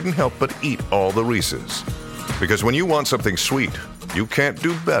scientists couldn't help but eat all the Reese's. Because when you want something sweet, you can't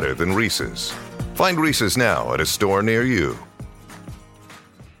do better than Reese's. Find Reese's now at a store near you.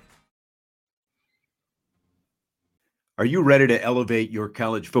 Are you ready to elevate your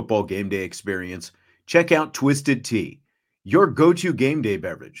college football game day experience? Check out Twisted Tea, your go-to game day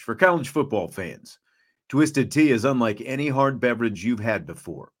beverage for college football fans. Twisted Tea is unlike any hard beverage you've had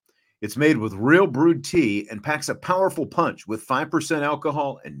before. It's made with real brewed tea and packs a powerful punch with 5%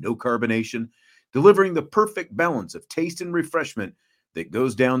 alcohol and no carbonation, delivering the perfect balance of taste and refreshment that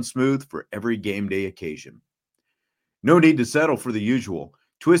goes down smooth for every game day occasion. No need to settle for the usual.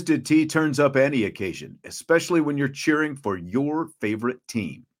 Twisted Tea turns up any occasion, especially when you're cheering for your favorite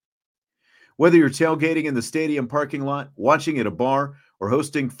team. Whether you're tailgating in the stadium parking lot, watching at a bar, or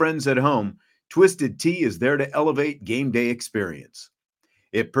hosting friends at home, Twisted Tea is there to elevate game day experience.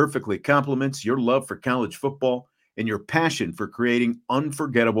 It perfectly complements your love for college football and your passion for creating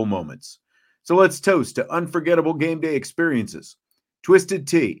unforgettable moments. So let's toast to unforgettable game day experiences. Twisted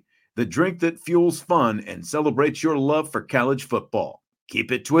Tea, the drink that fuels fun and celebrates your love for college football.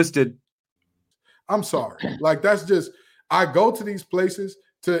 Keep it twisted. I'm sorry. Like, that's just, I go to these places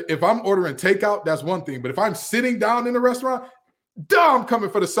if I'm ordering takeout, that's one thing. But if I'm sitting down in a restaurant, I'm coming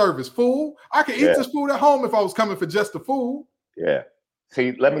for the service, fool. I can eat this food at home if I was coming for just the food. Yeah.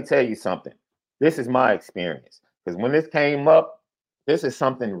 See, let me tell you something. This is my experience. Because when this came up, this is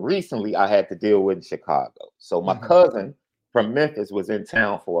something recently I had to deal with in Chicago. So my cousin from Memphis was in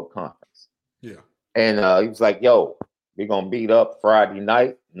town for a conference. Yeah. And he was like, yo, we're going to beat up Friday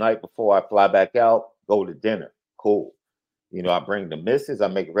night before I fly back out, go to dinner. Cool. You know, I bring the missus. I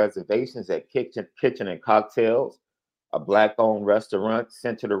make reservations at Kitchen and Cocktails, a Black-owned restaurant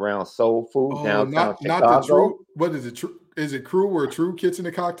centered around soul food downtown Chicago. Not the True. What is it? Is it Crew or True Kitchen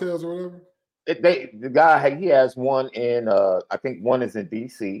and Cocktails or whatever? The guy, he has one in, I think one is in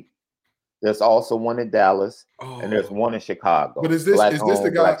DC. There's also one in Dallas, and there's one in Chicago. But is this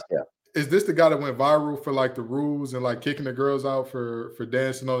the guy? Black chef. Is this the guy that went viral for like the rules and like kicking the girls out for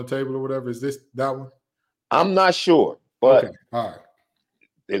dancing on the table or whatever? Is this that one? I'm not sure, but okay. All right.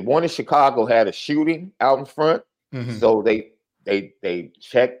 The one in Chicago had a shooting out in front, so they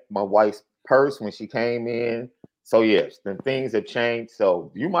checked my wife's purse when she came in. So yes, then things have changed.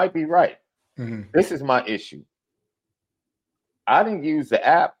 So you might be right. This is my issue. I didn't use the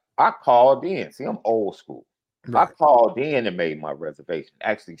app. I called in. See, I'm old school. Right. I called in and made my reservation.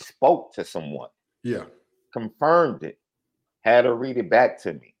 Actually spoke to someone. Yeah. Confirmed it. Had her read it back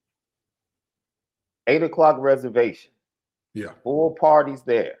to me. 8 o'clock reservation. Yeah. Full parties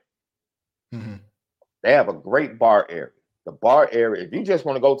there. They have a great bar area. The bar area, if you just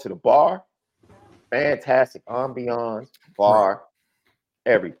want to go to the bar, fantastic ambiance, bar,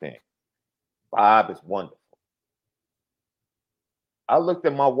 everything. Vibe is wonderful. I looked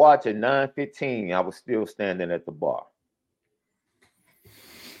at my watch at 9:15. I was still standing at the bar.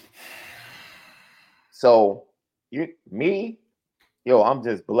 So, I'm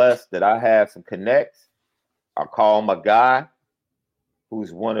just blessed that I have some connects. I call my guy,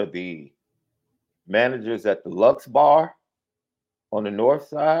 who's one of the managers at the Lux Bar on the north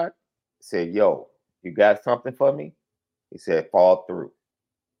side. Said, yo, you got something for me? He said, fall through.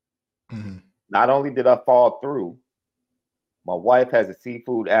 Not only did I fall through, my wife has a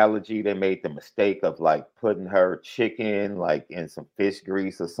seafood allergy. They made the mistake of like putting her chicken like in some fish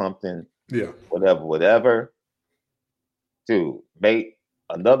grease or something. Yeah. Whatever. Dude, made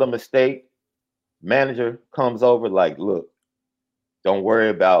another mistake. Manager comes over like, look, don't worry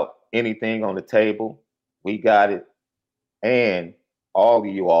about anything on the table. We got it. And all of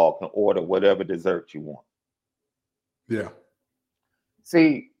you all can order whatever dessert you want. Yeah.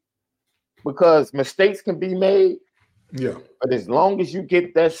 See, because mistakes can be made. Yeah. But as long as you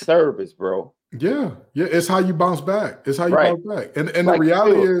get that service, bro. Yeah. Yeah. It's how you bounce back. It's how you bounce back. And like, the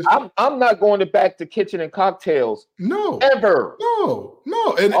reality is I'm not going back to kitchen and cocktails. No. Ever. No.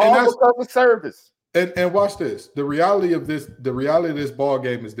 And that's because of service. And watch this. The reality of this ball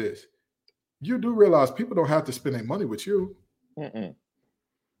game is this. You do realize people don't have to spend their money with you.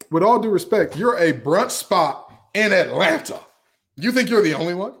 With all due respect, you're a brunch spot in Atlanta. You think you're the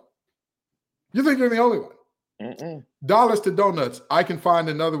only one? You think you're the only one? Dollars to Donuts. I can find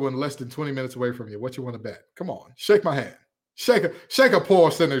another one less than 20 minutes away from you. What you want to bet? Come on, shake my hand. Shake a poor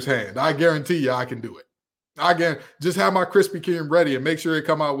sinner's hand. I guarantee you, I can do it. I can just have my Krispy Kreme ready and make sure it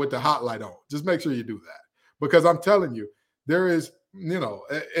come out with the hot light on. Just make sure you do that, because I'm telling you, there is,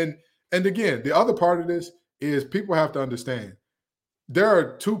 and again, the other part of this is people have to understand. There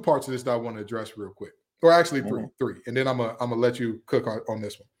are two parts of this that I want to address real quick, or actually three, and then I'm gonna let you cook on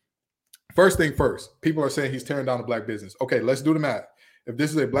this one. First thing first, people are saying he's tearing down a black business. Okay, let's do the math. If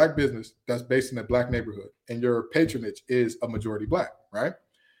this is a black business that's based in a black neighborhood and your patronage is a majority black, right?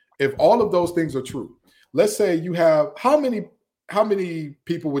 If all of those things are true, let's say you have how many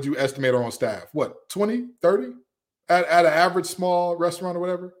people would you estimate are on staff? What, 20, 30 at an average small restaurant or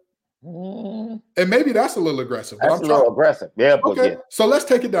whatever? And maybe that's a little aggressive. That's a little aggressive. Yeah. Okay. So let's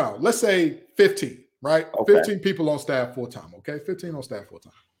take it down. Let's say 15, right? Okay. 15 people on staff full time. Okay. 15 on staff full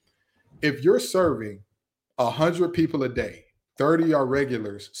time. If you're serving 100 people a day, 30 are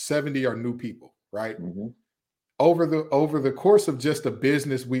regulars, 70 are new people, right? Over the course of just a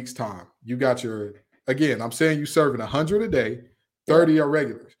business week's time, you got I'm saying you're serving 100 a day, 30 are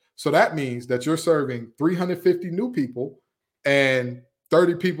regulars. So that means that you're serving 350 new people and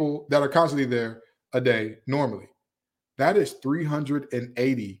 30 people that are constantly there a day normally. That is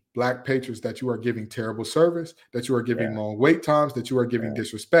 380 black patrons that you are giving terrible service, that you are giving long wait times, that you are giving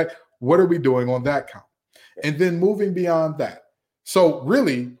disrespect. What are we doing on that count? And then moving beyond that. So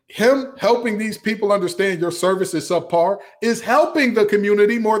really, him helping these people understand your service is subpar is helping the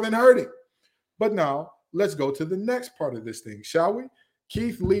community more than hurting. But now let's go to the next part of this thing, shall we?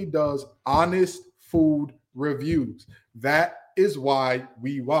 Keith Lee does honest food reviews. That is why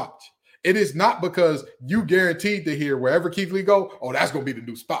we watch. It is not because you guaranteed to hear wherever Keith Lee go, oh, that's going to be the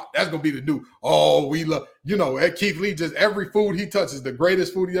new spot. That's going to be the new, we love, at Keith Lee, just every food he touches, the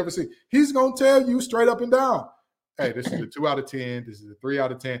greatest food he ever seen. He's going to tell you straight up and down, hey, this is a 2 out of 10. This is a 3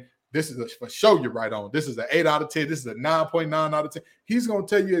 out of 10. This is a show you right on. This is an 8 out of 10. This is a 9.9 out of 10. He's going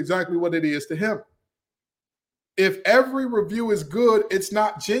to tell you exactly what it is to him. If every review is good, it's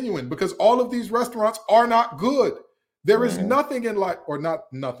not genuine, because all of these restaurants are not good. There is nothing in life, or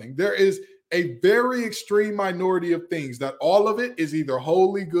not nothing. There is a very extreme minority of things that all of it is either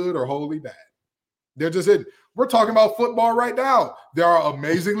wholly good or wholly bad. There just isn't. We're talking about football right now. There are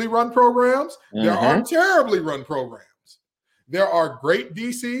amazingly run programs. There are terribly run programs. There are great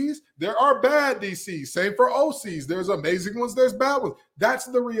DCs. There are bad DCs. Same for OCs. There's amazing ones. There's bad ones. That's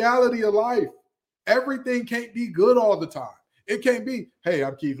the reality of life. Everything can't be good all the time. It can't be, hey,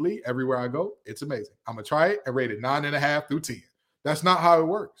 I'm Keith Lee. Everywhere I go, it's amazing. I'm going to try it and rate it 9.5 through 10. That's not how it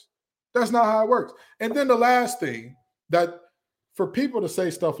works. That's not how it works. And then the last thing, that for people to say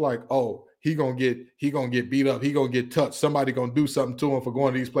stuff like, oh, he gonna get beat up, he gonna get touched, somebody gonna do something to him for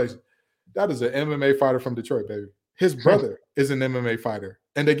going to these places. That is an MMA fighter from Detroit, baby. His brother is an MMA fighter.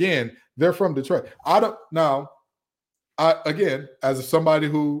 And again, they're from Detroit. Again, as somebody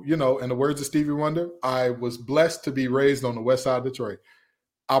who, in the words of Stevie Wonder, I was blessed to be raised on the west side of Detroit.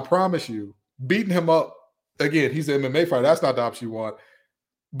 I promise you, beating him up, again, he's an MMA fighter. That's not the option you want.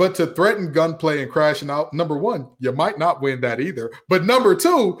 But to threaten gunplay and crashing out, number one, you might not win that either. But number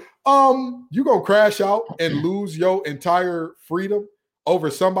two, you're going to crash out and lose your entire freedom over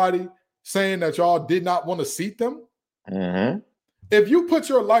somebody saying that y'all did not want to seat them. Mm-hmm. If you put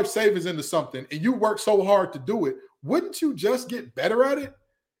your life savings into something and you work so hard to do it, wouldn't you just get better at it?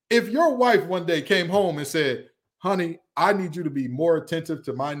 If your wife one day came home and said, honey, I need you to be more attentive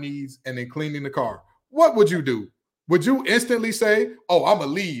to my needs and in cleaning the car, what would you do? Would you instantly say, oh, I'm going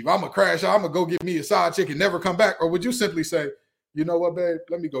to leave, I'm going to crash out, I'm going to go get me a side chick and never come back? Or would you simply say, you know what, babe,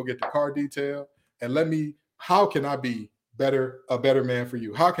 let me go get the car detail and how can I be a better man for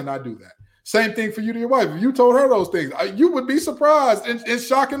you? How can I do that? Same thing for you to your wife. If you told her those things, you would be surprised and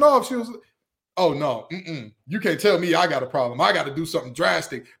shock and awe. She was, oh, no, you can't tell me I got a problem. I got to do something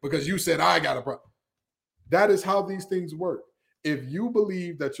drastic because you said I got a problem. That is how these things work. If you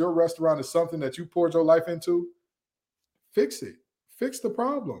believe that your restaurant is something that you poured your life into, fix it. Fix the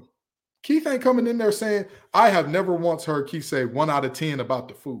problem. Keith ain't coming in there saying, I have never once heard Keith say 1 out of 10 about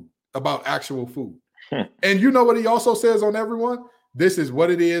the food, about actual food. And you know what he also says on everyone? This is what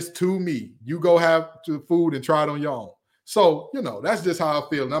it is to me. You go have the food and try it on your own. So, that's just how I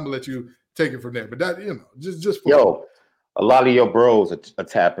feel. And I'm going to let you take it from there. But that, just yo, a lot of your bros are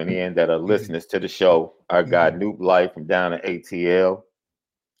tapping in that are listeners to the show. Our guy Noob Life from down at ATL.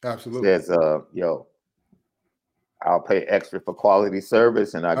 Absolutely. Says, I'll pay extra for quality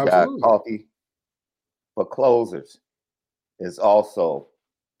service, and I got coffee for closers. Is also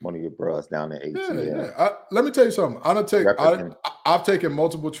one of your bros down at ATL. Yeah. Let me tell you something. I've taken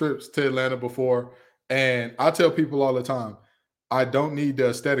multiple trips to Atlanta before, and I tell people all the time, I don't need the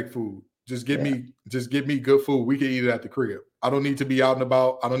aesthetic food. Just give me good food. We can eat it at the crib. I don't need to be out and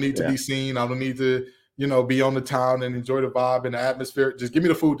about. I don't need to be seen. I don't need to, be on the town and enjoy the vibe and the atmosphere. Just give me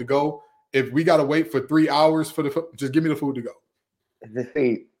the food to go. If we got to wait for 3 hours for just give me the food to go.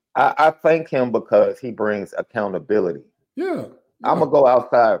 See, I thank him because he brings accountability. Yeah. I'm going to go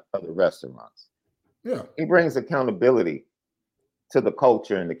outside of the restaurants. Yeah. He brings accountability to the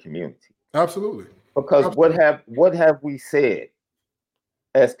culture and the community. Absolutely. Because what have we said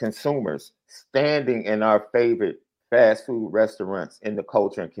as consumers standing in our favorite fast food restaurants in the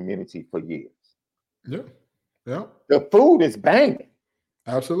culture and community for years? Yeah. Yeah. The food is banging.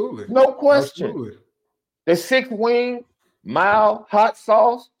 Absolutely. No question. Absolutely. The 6-wing, mild, hot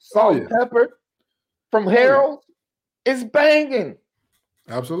sauce, salt and pepper from Harold's is banging.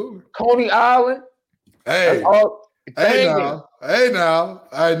 Absolutely. Coney Island. Hey. Now.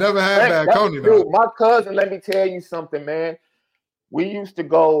 I never had bad Coney. Dude, my cousin, let me tell you something, man. We used to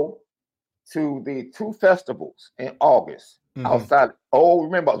go to the 2 festivals in August outside.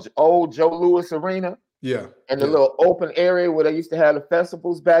 Remember old Joe Louis Arena? Yeah. And the little open area where they used to have the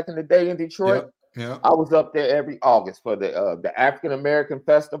festivals back in the day in Detroit. Yeah. I was up there every August for the African American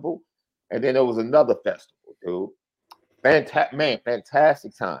Festival. And then there was another festival, dude.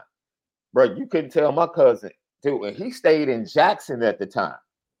 Fantastic time. Bro, you couldn't tell my cousin, dude, and he stayed in Jackson at the time,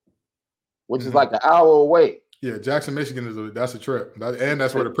 which is like an hour away. Yeah, Jackson, Michigan that's a trip. And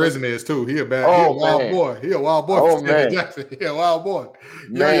that's where the prison is too. He a wild boy. He a wild boy. Oh, man. Jackson. He a wild boy.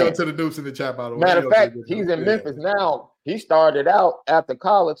 Yo to the Dukes in the chat, by the way. Matter of fact, he's in Memphis now. He started out after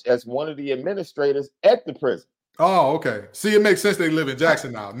college as one of the administrators at the prison. Oh, okay. See, it makes sense they live in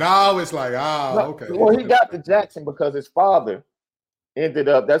Jackson now. Now it's like, okay. Well, he got to Jackson because his father ended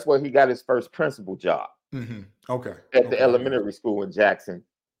up, that's where he got his first principal job. Mm-hmm. Okay. At the elementary school in Jackson.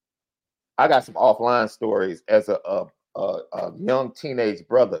 I got some offline stories as a young teenage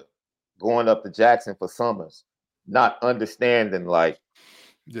brother going up to Jackson for summers, not understanding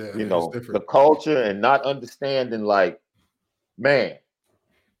the culture and not understanding man,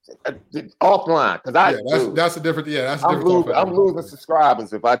 offline because that's a different I'm losing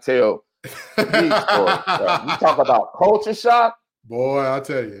subscribers if I tell these stories. You talk about culture shock. Boy, I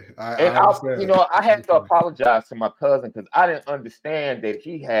tell you, I And understand. I had to apologize to my cousin because I didn't understand that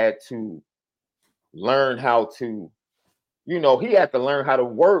he had to learn how to, he had to learn how to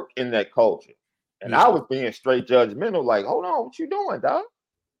work in that culture. And I was being straight judgmental, like, hold on, what you doing, dog?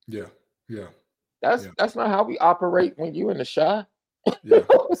 Yeah, yeah. That's not how we operate when you in the shy. Yeah.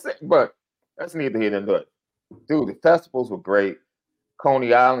 But that's neither here nor there. Dude, the festivals were great.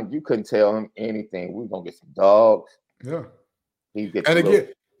 Coney Island, you couldn't tell him anything. We're gonna get some dogs. Yeah. He gets and again,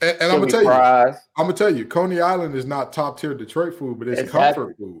 and I'm gonna tell fries. I'm gonna tell you, Coney Island is not top tier Detroit food, but it's Exactly.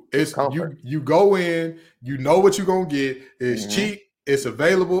 comfort food. It's comfort. You go in, you know what you're gonna get. It's cheap, it's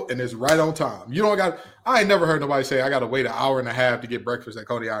available, and it's right on time. You don't got. I ain't never heard nobody say I got to wait an hour and a half to get breakfast at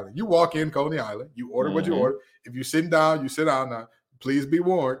Coney Island. You walk in Coney Island, you order what you order. If you're sitting down, you sit down. Now, please be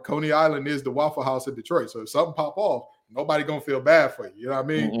warned, Coney Island is the Waffle House in Detroit. So if something pop off, nobody gonna feel bad for you. You know what I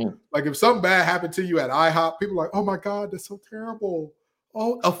mean? Like if something bad happened to you at IHOP, people are like, oh my God, that's so terrible.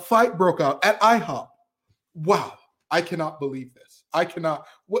 Oh, a fight broke out at IHOP. Wow, I cannot believe this. I cannot.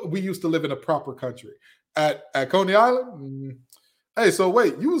 We used to live in a proper country. At Coney Island. Hey, so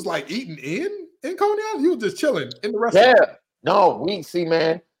wait, you was like eating in Coney Island? You was just chilling in the restaurant? Yeah. No, we see,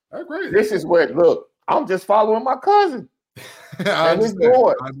 man. That's great. This is where look. I'm just following my cousin. I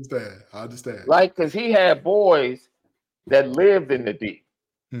understand. Like, cause he had boys that lived in the D.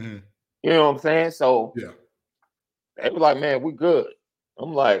 Mm-hmm. You know what I'm saying? So yeah, they were like, man, we good.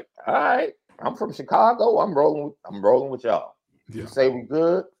 I'm like, all right, I'm from Chicago. I'm rolling with y'all. Yeah. You say we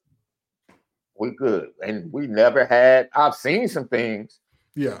good, we good. And we never had, I've seen some things.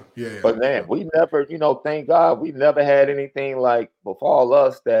 Yeah. But man, we never, thank God, we never had anything like befall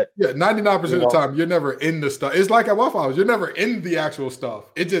us that. Yeah, 99% of the time, you're never in the stuff. It's like at Waffle House, you're never in the actual stuff.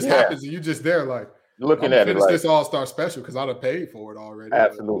 It just happens and you're just there like, looking at it like this All-Star special because I'd have paid for it already.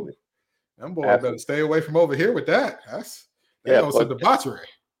 Absolutely. Them boys better stay away from over here with that. That's some debauchery.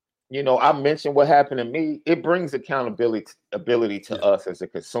 I mentioned what happened to me. It brings accountability to us as a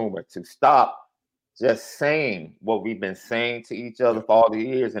consumer to stop just saying what we've been saying to each other for all the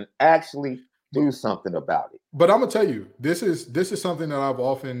years and actually do something about it. But I'm gonna tell you, this is something that I've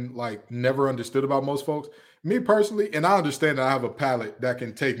often never understood about most folks. Me personally, and I understand that I have a palate that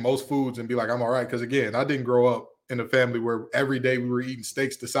can take most foods and be like, I'm all right. Because again, I didn't grow up in a family where every day we were eating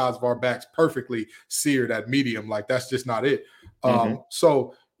steaks the size of our backs, perfectly seared at medium. Like that's just not it.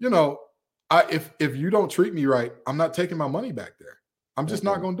 So if you don't treat me right, I'm not taking my money back there. I'm just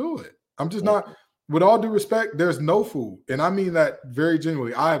not gonna do it. I'm just not. With all due respect, there's no food, and I mean that very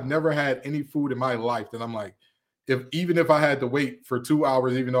genuinely. I have never had any food in my life that I'm like, even if I had to wait for 2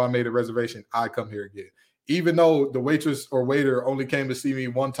 hours, even though I made a reservation, I come here again. Even though the waitress or waiter only came to see me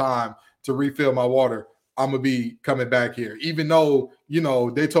one time to refill my water, I'm gonna be coming back here. Even though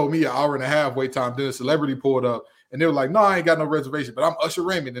they told me an hour and a half wait time, then a celebrity pulled up and they were like, "No, I ain't got no reservation, but I'm Usher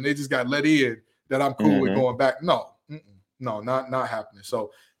Raymond," and they just got let in that I'm cool with going back. No, not happening.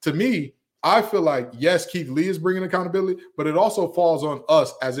 So to me, I feel like, yes, Keith Lee is bringing accountability, but it also falls on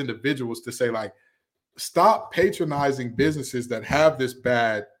us as individuals to say, like, stop patronizing businesses that have this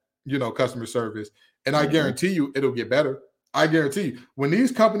bad, customer service. And I guarantee you it'll get better. I guarantee you. When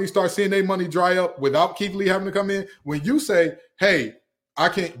these companies start seeing their money dry up without Keith Lee having to come in, when you say, hey,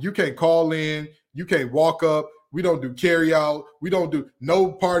 you can't call in, you can't walk up, we don't do carry out, we don't do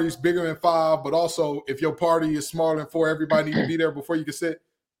no parties bigger than 5, but also if your party is smaller than 4, everybody needs to be there before you can sit.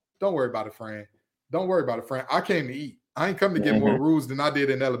 Don't worry about it, friend. Don't worry about it, friend. I came to eat. I ain't come to get more rules than I did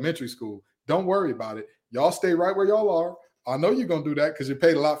in elementary school. Don't worry about it. Y'all stay right where y'all are. I know you're going to do that because you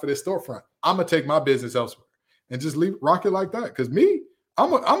paid a lot for this storefront. I'm going to take my business elsewhere and just rock it like that. Because me, I'm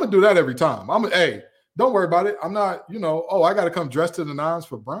going to do that every time. Hey, don't worry about it. I'm not, I got to come dressed to the nines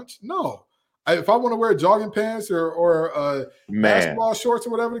for brunch. No. If I want to wear jogging pants or basketball shorts or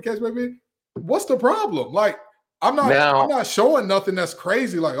whatever the case may be, what's the problem? Like, I'm not showing nothing that's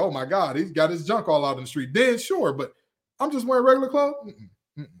crazy. Like, oh my God, he's got his junk all out in the street. Then sure, but I'm just wearing regular clothes.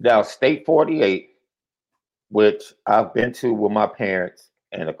 Now, State 48, which I've been to with my parents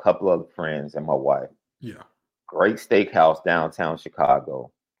and a couple other friends and my wife. Yeah. Great steakhouse downtown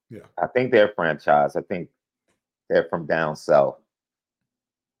Chicago. Yeah. I think they're franchised. I think they're from down south.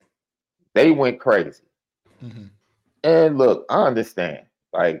 They went crazy. And look, I understand.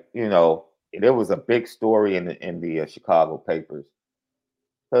 Like, there was a big story in the Chicago papers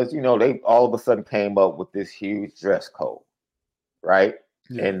because they all of a sudden came up with this huge dress code, right?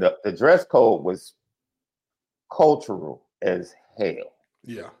 Yeah. And the dress code was cultural as hell.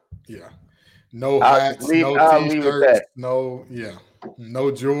 Yeah. No hats, no t-shirts,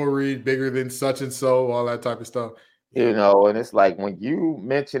 no jewelry bigger than such and so, all that type of stuff. And it's like when you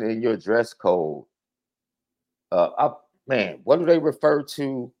mention in your dress code, man, what do they refer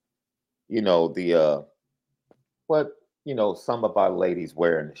to? You know, the what, some of our ladies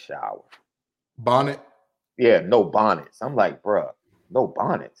wear in the shower. Bonnet. Yeah, no bonnets. I'm like, bruh, no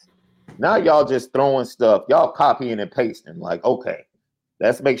bonnets. Now y'all just throwing stuff, y'all copying and pasting. Like, okay,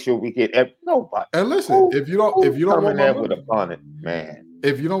 let's make sure we get nobody. And listen, if you don't want my money, with a bonnet, man.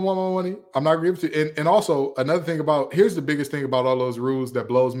 If you don't want my money, I'm not giving it to you. And also another thing here's the biggest thing about all those rules that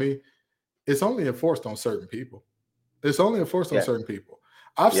blows me. It's only enforced on certain people. It's only enforced on certain people.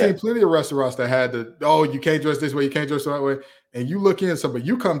 I've seen plenty of restaurants that had you can't dress this way, you can't dress that way. And you look in somebody,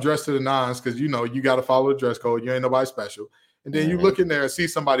 you come dressed to the nines because you got to follow the dress code. You ain't nobody special. And then you look in there and see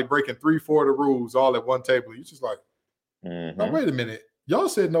somebody breaking 3-4 of the rules all at one table. You're just like, now wait a minute. Y'all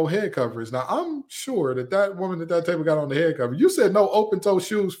said no head coverings. Now I'm sure that woman at that table got on the head cover. You said no open toe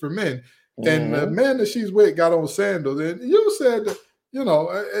shoes for men. And the man that she's with got on sandals. And you said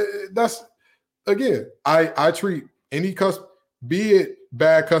that, that's, again, I treat any be it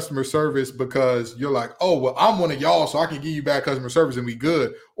bad customer service because you're like, oh, well, I'm one of y'all, so I can give you bad customer service and we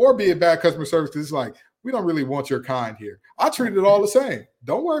good. Or be it bad customer service because it's like, we don't really want your kind here. I treat it all the same.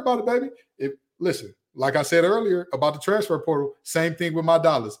 Don't worry about it, baby. Listen, like I said earlier about the transfer portal, same thing with my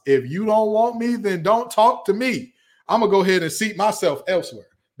dollars. If you don't want me, then don't talk to me. I'm going to go ahead and seat myself elsewhere.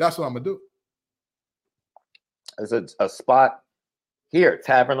 That's what I'm going to do. There's a spot here,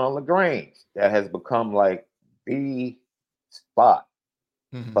 Tavern on LaGrange, that has become like the spot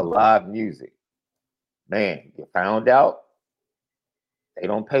for live music. Man, you found out they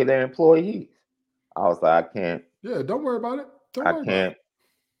don't pay their employees. I was like, I can't. Yeah, don't worry about it.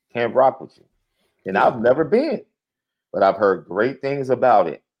 Can't rock with you. And I've never been, but I've heard great things about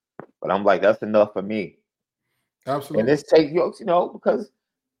it. But I'm like, that's enough for me. Absolutely. And this takes because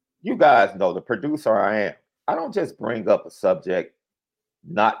you guys know the producer I am. I don't just bring up a subject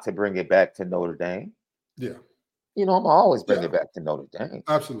not to bring it back to Notre Dame. Yeah. I'm always bring it back to Notre Dame.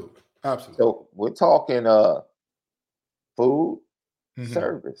 Absolutely. So we're talking food,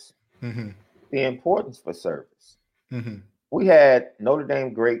 service, the importance for service. We had Notre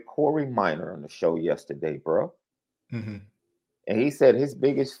Dame great Corey Minor on the show yesterday, bro. And he said his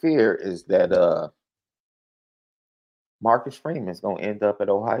biggest fear is that Marcus Freeman's going to end up at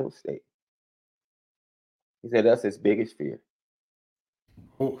Ohio State. He said that's his biggest fear.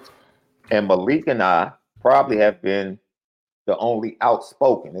 Ooh. And Malik and I probably have been the only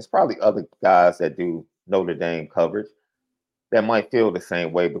outspoken. There's probably other guys that do Notre Dame coverage that might feel the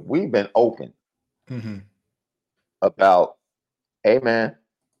same way, but we've been open about, hey, man,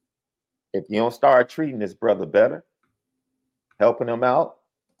 if you don't start treating this brother better, helping him out,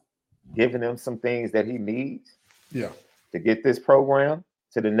 giving him some things that he needs to get this program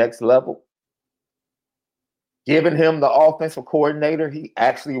to the next level, giving him the offensive coordinator he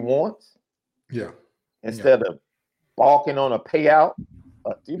actually wants, instead of balking on a payout.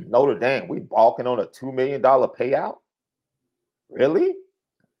 Notre Dame, we balking on a $2 million payout? Really?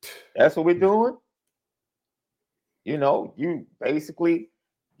 That's what we're doing? You basically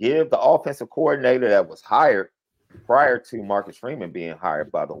give the offensive coordinator that was hired prior to Marcus Freeman being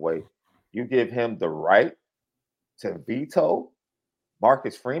hired, by the way, you give him the right to veto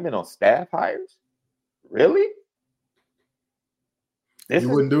Marcus Freeman on staff hires? Really?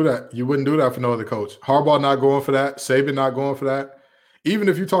 Wouldn't do that. You wouldn't do that for no other coach. Harbaugh not going for that. Saban not going for that. Even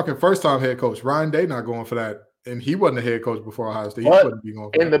if you're talking first-time head coach, Ryan Day not going for that. And he wasn't a head coach before Ohio State. He wouldn't be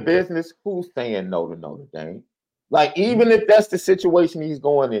going for in the business, who's saying no to Notre Dame? Like, even if that's the situation he's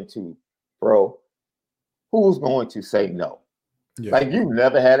going into, bro, who's going to say no? Yeah. Like, you've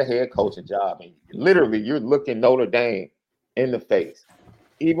never had a head coaching job. And literally, you're looking Notre Dame in the face,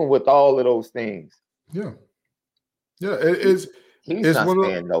 even with all of those things. Yeah. Yeah, He's not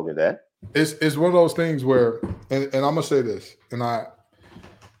saying no to that. It's one of those things where, and I'm going to say this, and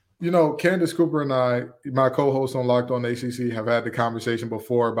Candace Cooper and I, my co-host on Locked On ACC, have had the conversation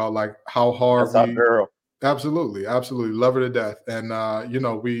before about like how hard that's our girl. Absolutely, love her to death. And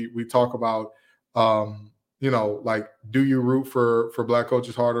we talk about like, do you root for Black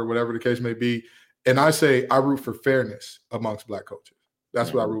coaches harder, whatever the case may be? And I say I root for fairness amongst Black coaches.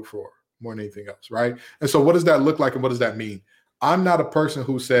 That's what I root for more than anything else, right? And so what does that look like and what does that mean? I'm not a person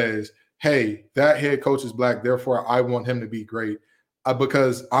who says, hey, that head coach is Black, therefore I want him to be great.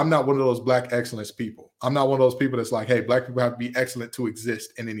 Because I'm not one of those Black excellence people. I'm not one of those people that's like, hey, Black people have to be excellent to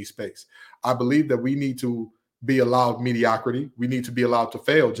exist in any space. I believe that we need to be allowed mediocrity. We need to be allowed to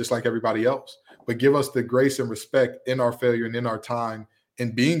fail just like everybody else, but give us the grace and respect in our failure and in our time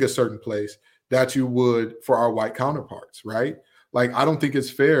in being a certain place that you would for our white counterparts, right? Like, I don't think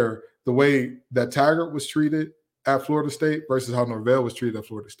it's fair the way that Taggart was treated at Florida State versus how Norvell was treated at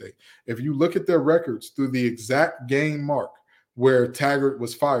Florida State. If you look at their records through the exact game mark where Taggart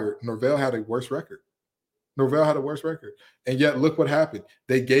was fired, Norvell had a worse record. And yet look what happened.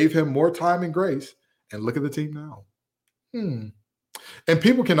 They gave him more time and grace, and look at the team now. And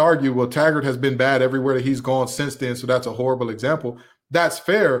people can argue, well, Taggart has been bad everywhere that he's gone since then, so that's a horrible example. That's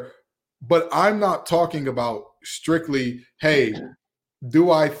fair, but I'm not talking about strictly, hey,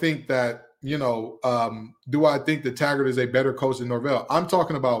 do I think that Taggart is a better coach than Norvell? I'm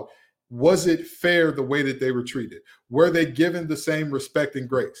talking about, was it fair the way that they were treated? Were they given the same respect and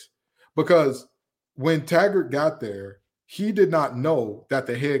grace? Because when Taggart got there, he did not know that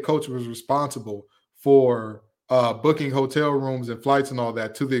the head coach was responsible for booking hotel rooms and flights and all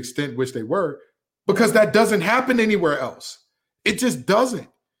that to the extent which they were, because that doesn't happen anywhere else. It just doesn't.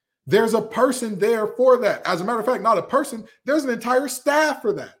 There's a person there for that. As a matter of fact, not a person, there's an entire staff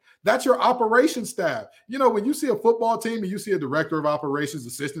for that. That's your operations staff. You know, when you see a football team and you see a director of operations,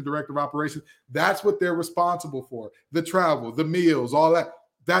 assistant director of operations, that's what they're responsible for. The travel, the meals, all that,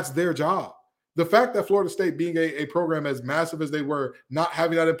 that's their job. The fact that Florida State, being a program as massive as they were, not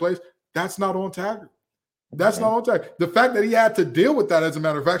having that in place, that's not on Taggart. That's not on Taggart. The fact that he had to deal with that, as a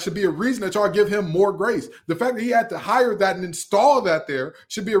matter of fact, should be a reason that y'all give him more grace. The fact that he had to hire that and install that there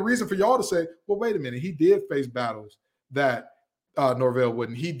should be a reason for y'all to say, well, wait a minute, he did face battles that Norvell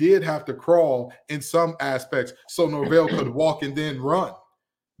wouldn't. He did have to crawl in some aspects so Norvell could walk and then run.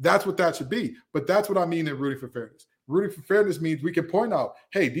 That's what that should be. But that's what I mean in rooting for fairness. Rooting for fairness means we can point out,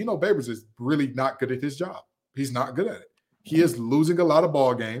 hey, Dino Babers is really not good at his job. He's not good at it. He is losing a lot of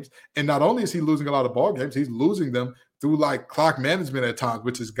ball games. And not only is he losing a lot of ball games, he's losing them through like clock management at times,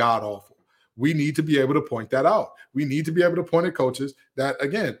 which is god awful. We need to be able to point that out. We need to be able to point at coaches that,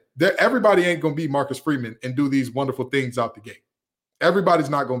 again, everybody ain't going to be Marcus Freeman and do these wonderful things out the gate.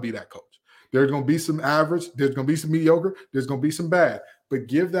 Everybody's not going to be that coach. There's going to be some average. There's going to be some mediocre. There's going to be some bad. But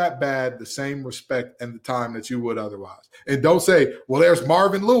give that bad the same respect and the time that you would otherwise. And don't say, well, there's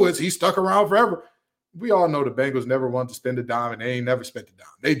Marvin Lewis. He stuck around forever. We all know the Bengals never wanted to spend a dime, and they ain't never spent a dime.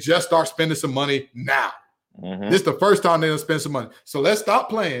 They just start spending some money now. This is the first time they're going to spend some money. So let's stop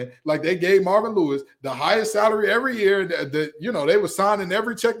playing like they gave Marvin Lewis the highest salary every year. They were signing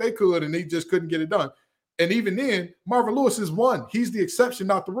every check they could, and he just couldn't get it done. And even then, Marvin Lewis is one. He's the exception,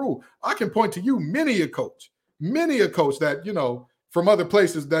 not the rule. I can point to you many a coach that, from other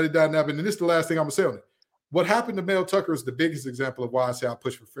places that it doesn't happen. And this is the last thing I'm going to say on it. What happened to Mel Tucker is the biggest example of why I say I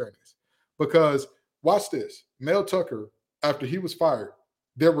push for fairness. Because watch this. Mel Tucker, after he was fired,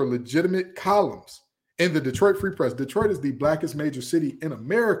 there were legitimate columns in the Detroit Free Press. Detroit is the blackest major city in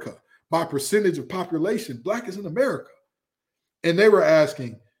America by percentage of population. Blackest in America. And they were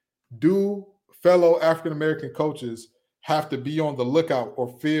asking, do fellow African-American coaches have to be on the lookout or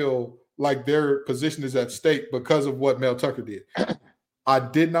feel like their position is at stake because of what Mel Tucker did? I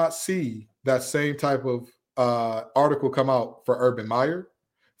did not see that same type of article come out for Urban Meyer,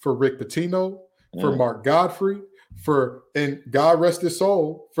 for Rick Pitino, for Mark Godfrey, and God rest his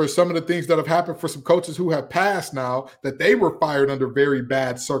soul, for some of the things that have happened for some coaches who have passed now, that they were fired under very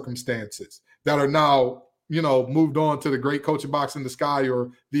bad circumstances that are now, moved on to the great coaching box in the sky or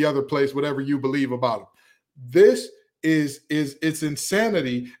the other place, whatever you believe about them. This is it's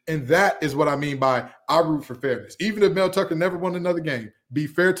insanity, and that is what I mean by I root for fairness. Even if Mel Tucker never won another game, be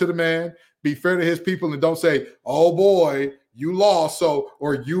fair to the man, be fair to his people, and don't say, oh boy, you lost,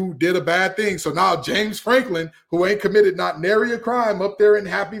 or you did a bad thing. So now James Franklin, who ain't committed not nary a crime up there in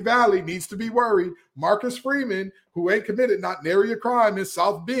Happy Valley, needs to be worried. Marcus Freeman, who ain't committed not nary a crime in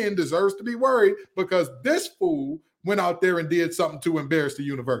South Bend, deserves to be worried because this fool went out there and did something to embarrass the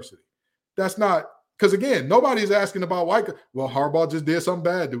university. That's not, because again, nobody's asking about white. Well, Harbaugh just did something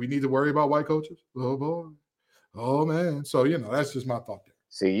bad. Do we need to worry about white coaches? Oh boy. Oh man. So, that's just my thought there.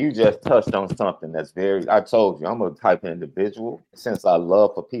 See, you just touched on something that's I told you, I'm a type of individual. Since I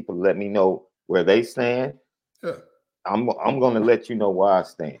love for people to let me know where they stand, I'm going to let you know where I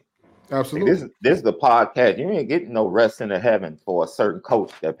stand. Absolutely. See, this is the podcast. You ain't getting no rest in the heaven for a certain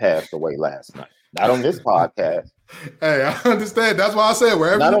coach that passed away last night. Not on this podcast. Hey, I understand. That's why I said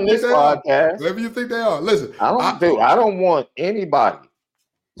wherever not you on think this they podcast. Are, wherever you think they are. Listen, I don't want anybody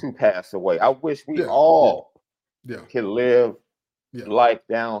to pass away. I wish we all could live life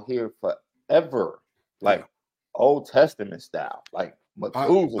down here forever, like Old Testament style, like Methuselah I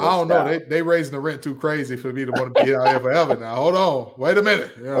don't style. know. They raising the rent too crazy for me to want to be out here forever. Now, hold on, wait a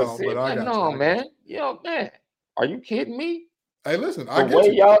minute. Man. Man, are you kidding me? Hey, listen, the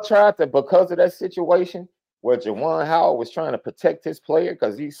way y'all tried to, because of that situation where Jawan Howard was trying to protect his player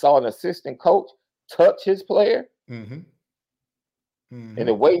because he saw an assistant coach touch his player, and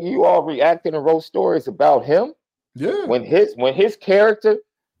the way you all reacted and wrote stories about him. Yeah. When his character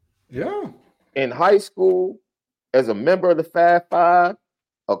in high school as a member of the Fab Five,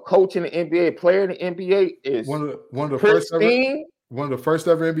 a coach in the NBA, a player in the NBA is one of the pristine. One of the first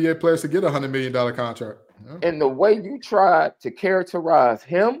ever NBA players to get $100 million contract. Yeah. And the way you tried to characterize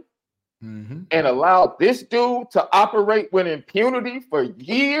him and allow this dude to operate with impunity for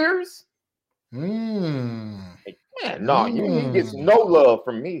years. Man, no, he gets no love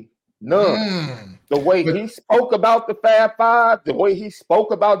from me. None. The way he spoke about the Fab Five, the way he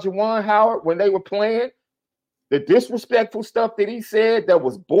spoke about Juwan Howard when they were playing, the disrespectful stuff that he said that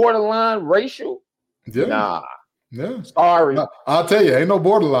was borderline racial. Yeah. Nah. Yeah. Sorry. I'll tell you, ain't no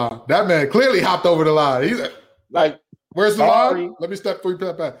borderline. That man clearly hopped over the line. He's like, where's the line? Let me step 3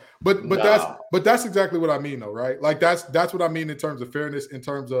 steps back. But that's exactly what I mean, though, right? Like that's what I mean in terms of fairness, in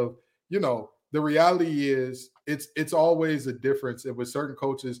terms of, the reality is it's always a difference. And with certain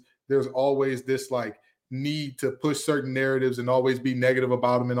coaches, there's always this like need to push certain narratives and always be negative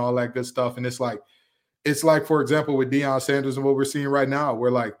about them and all that good stuff. And it's like, for example, with Deion Sanders and what we're seeing right now,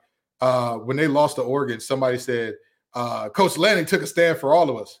 we're like, when they lost to Oregon, somebody said, Coach Lanning took a stand for all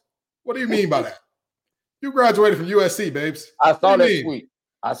of us. What do you mean by that? You graduated from USC, babes. I saw that tweet.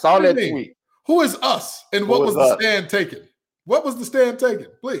 Tweet. Who is us? And what was the stand taken? What was the stand taken?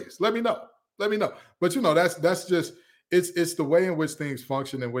 Please let me know. But that's just it's the way in which things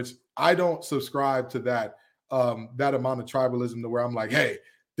function, in which I don't subscribe to that amount of tribalism to where I'm like, hey,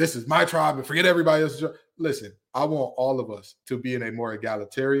 this is my tribe and forget everybody else's tribe. Listen, I want all of us to be in a more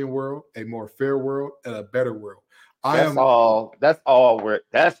egalitarian world, a more fair world, and a better world. That's all we're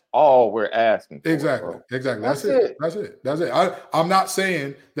asking for. Exactly. That's it. I'm not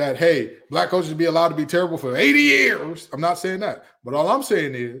saying that, hey, black coaches should be allowed to be terrible for 80 years. I'm not saying that. But all I'm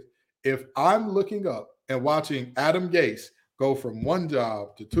saying is, if I'm looking up and watching Adam Gase go from 1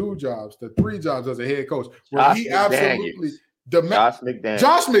 job to 2 jobs to 3 jobs as a head coach, where he absolutely Josh McDaniels.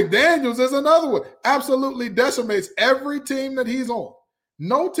 Josh McDaniels is another one. Absolutely decimates every team that he's on.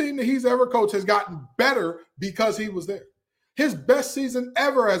 No team that he's ever coached has gotten better because he was there. His best season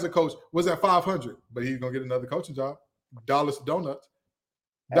ever as a coach was at 500, but he's going to get another coaching job. Dollars to donuts.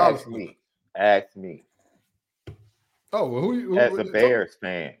 Ask me. Oh, well, who as a Bears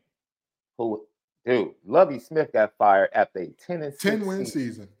fan, Lovie Smith got fired after a 10-win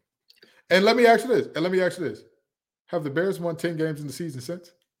season. And let me ask you this. Have the Bears won 10 games in the season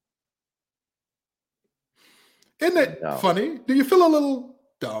since? Isn't it funny? Do you feel a little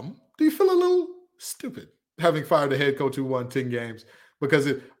dumb? Do you feel a little stupid having fired a head coach who won 10 games? Because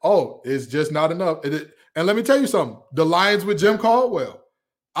it's just not enough. And let me tell you something. The Lions with Jim Caldwell.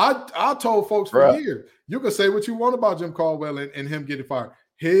 I told folks for years, you can say what you want about Jim Caldwell and him getting fired.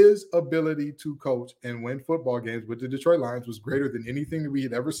 His ability to coach and win football games with the Detroit Lions was greater than anything that we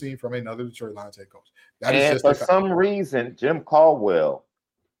had ever seen from another Detroit Lions head coach. For some reason, Jim Caldwell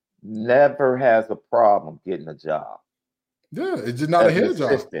never has a problem getting a job. Yeah, it's just not a head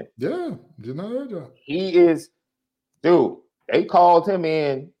job. Yeah, just not a head job. He is, dude, they called him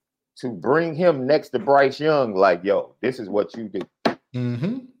in to bring him next to Bryce Young, like, yo, this is what you do.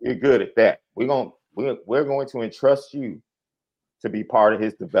 You're good at that. We're going to entrust you to be part of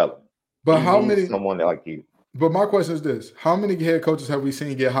his development. But how many someone like you? But my question is this: how many head coaches have we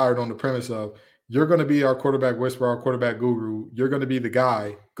seen get hired on the premise of you're going to be our quarterback whisperer, our quarterback guru, you're going to be the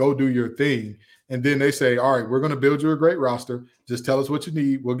guy, go do your thing, and then they say, all right, we're going to build you a great roster. Just tell us what you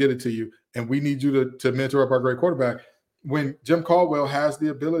need, we'll get it to you, and we need you to mentor up our great quarterback. When Jim Caldwell has the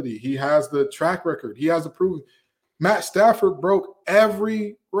ability, he has the track record, he has the proven. Matt Stafford broke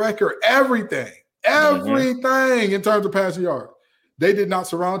every record, everything in terms of passing yards. They did not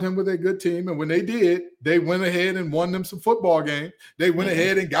surround him with a good team. And when they did, they went ahead and won them some football games. They went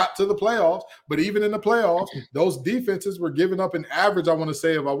ahead and got to the playoffs. But even in the playoffs, those defenses were giving up an average, I want to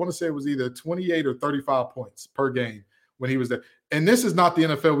say it was either 28 or 35 points per game when he was there. And this is not the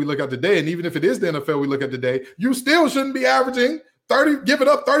NFL we look at today. And even if it is the NFL we look at today, you still shouldn't be averaging 30, giving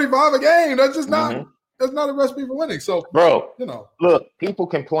up 35 a game. That's just not that's not a recipe for winning. So, bro, look, people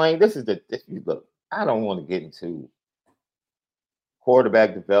complain. Look, I don't want to get into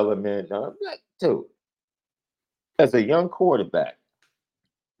quarterback development. Dude, as a young quarterback,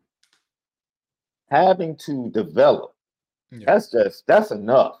 having to develop, that's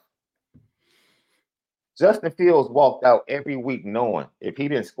enough. Justin Fields walked out every week knowing if he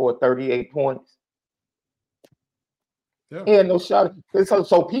didn't score 38 points, he had no shot.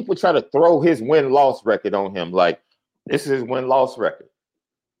 So people try to throw his win-loss record on him like this is his win-loss record.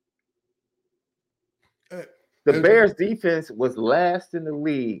 The Bears defense was last in the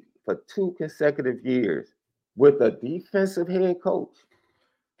league for 2 consecutive years with a defensive head coach.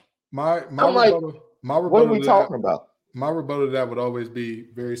 My What are we talking about? My rebuttal to that would always be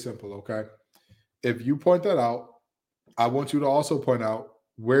very simple, okay? If you point that out, I want you to also point out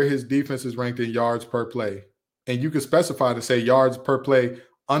where his defense is ranked in yards per play. And you can specify to say yards per play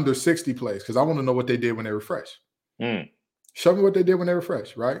under 60 plays, because I want to know what they did when they were fresh. Show me what they did when they were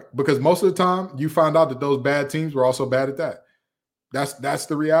fresh, right? Because most of the time you find out that those bad teams were also bad at that. That's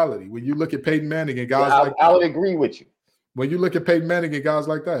the reality. When you look at Peyton Manning and guys I would agree with you. When you look at Peyton Manning and guys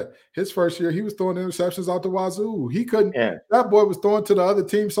like that, his first year, he was throwing interceptions out the wazoo. He couldn't. Yeah. That boy was throwing to the other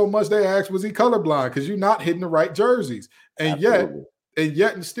team so much they asked, was he colorblind? Because you're not hitting the right jerseys. And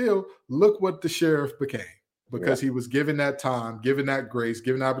yet still, look what the sheriff became. Because he was given that time, given that grace,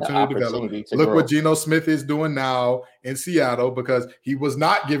 given the opportunity to develop. Look what Geno Smith is doing now in Seattle, because he was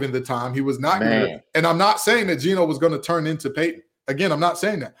not given the time. He was not given. And I'm not saying that Geno was going to turn into Peyton. Again, I'm not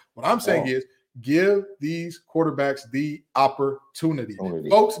saying that. What I'm saying is, give these quarterbacks the opportunity.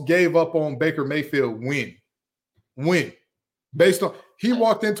 Folks gave up on Baker Mayfield when based on he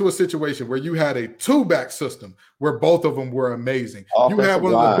walked into a situation where you had a two-back system where both of them were amazing. You had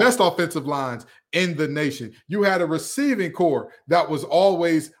one of the best offensive lines in the nation. You had a receiving core that was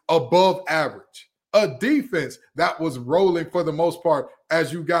always above average, a defense that was rolling for the most part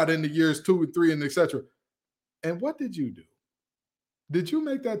as you got into years 2 and 3 and etc. And what did you do? Did you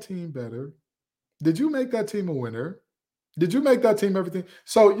make that team better? Did you make that team a winner? Did you make that team everything?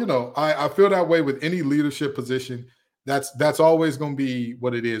 So, I feel that way with any leadership position. That's always going to be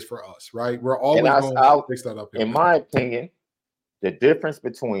what it is for us, right? We're always going to fix that up. In my opinion, the difference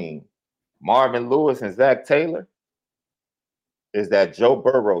between Marvin Lewis and Zach Taylor is that Joe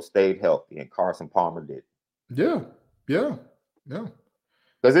Burrow stayed healthy and Carson Palmer did. Yeah.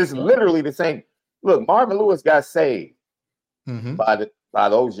 Because it's literally the same. Look, Marvin Lewis got saved by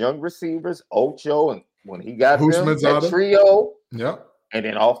those young receivers, Ocho, and when he got them, that trio, and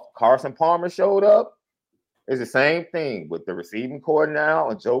then Carson Palmer showed up. It's the same thing with the receiving core now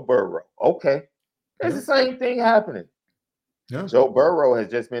and Joe Burrow. Okay, it's the same thing happening. Yeah. Joe Burrow has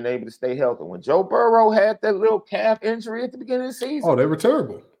just been able to stay healthy. When Joe Burrow had that little calf injury at the beginning of the season, they were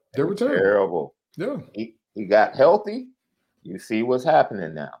terrible. They were terrible. Yeah, he got healthy. You see what's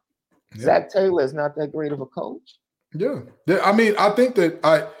happening now. Yeah. Zach Taylor is not that great of a coach. Yeah. I mean, I think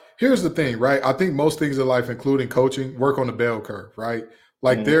that here's the thing, right? I think most things in life, including coaching, work on the bell curve, right?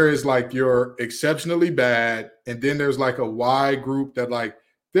 Like there is like you're exceptionally bad, and then there's like a Y group that like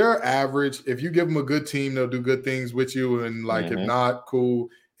they're average. If you give them a good team, they'll do good things with you, and like if not, cool.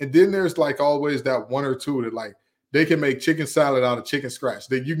 And then there's like always that one or two that like they can make chicken salad out of chicken scratch.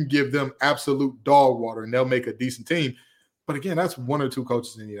 That you can give them absolute dog water and they'll make a decent team. But again, that's one or two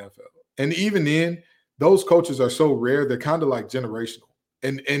coaches in the NFL. And even then, those coaches are so rare, they're kind of like generational.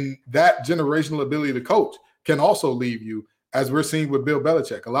 And that generational ability to coach can also leave you, as we're seeing with Bill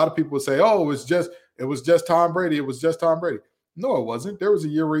Belichick. A lot of people say, oh, it was just Tom Brady. It was just Tom Brady. No, it wasn't. There was a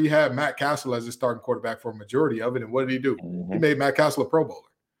year where he had Matt Castle as his starting quarterback for a majority of it. And what did he do? He made Matt Castle a Pro Bowler.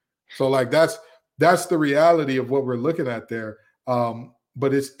 So like that's the reality of what we're looking at there.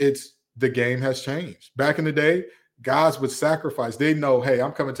 But it's the game has changed. Back in the day, guys would sacrifice. They know, hey,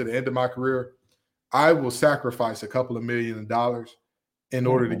 I'm coming to the end of my career. I will sacrifice a couple of $1 million in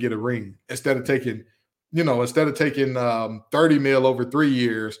order to get a ring instead of taking 30 mil over 3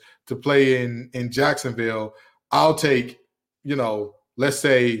 years to play in Jacksonville. I'll take, let's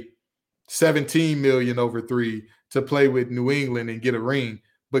say 17 million over 3 to play with New England and get a ring.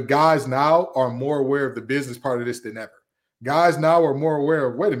 But guys now are more aware of the business part of this than ever. Guys now are more aware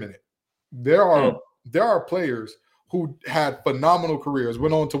of, wait a minute, there are players who had phenomenal careers,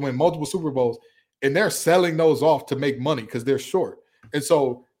 went on to win multiple Super Bowls, and they're selling those off to make money because they're short. And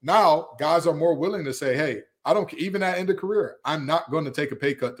so now guys are more willing to say, hey, I don't, even at end of career, I'm not going to take a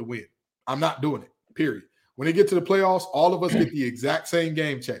pay cut to win. I'm not doing it, period. When they get to the playoffs, all of us get the exact same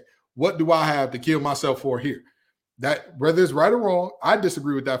game check. What do I have to kill myself for here? That, whether it's right or wrong, I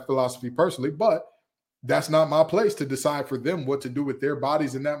disagree with that philosophy personally, but that's not my place to decide for them what to do with their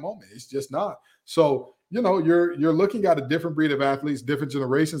bodies in that moment. It's just not. So, you're looking at a different breed of athletes, different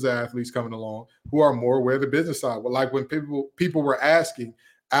generations of athletes coming along who are more aware of the business side. Well, like when people were asking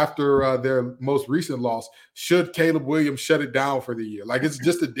after their most recent loss, should Caleb Williams shut it down for the year? Like, it's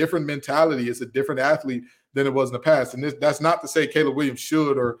just a different mentality. It's a different athlete than it was in the past. And that's not to say Caleb Williams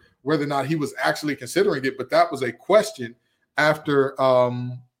should or whether or not he was actually considering it, but that was a question after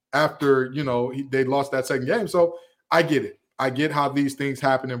they lost that second game. So I get it. I get how these things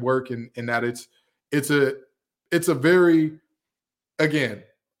happen and work, and that it's a very, again,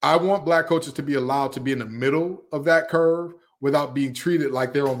 I want black coaches to be allowed to be in the middle of that curve without being treated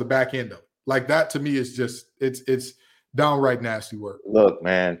like they're on the back end of it. Like that to me is just, it's downright nasty work. Look,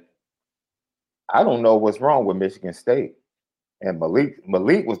 man, I don't know what's wrong with Michigan State. And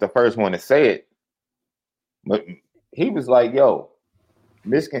Malik was the first one to say it. But he was like, yo,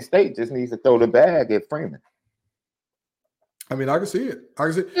 Michigan State just needs to throw the bag at Freeman. I mean, I can see it.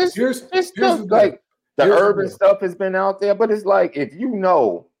 Here's stuff like the urban stuff has been out there, but it's like, if you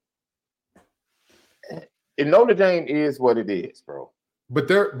know, and Notre Dame is what it is, bro. But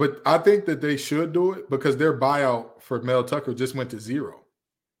I think that they should do it because their buyout for Mel Tucker just went to zero.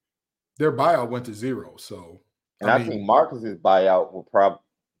 Their buyout went to zero. So, I think Marcus's buyout will probably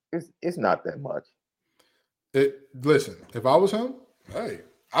it's not that much. Listen, if I was him, hey,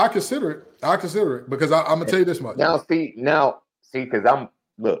 I consider it because I'm gonna tell you this much. Now see, because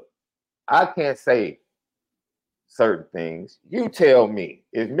I can't say certain things. You tell me,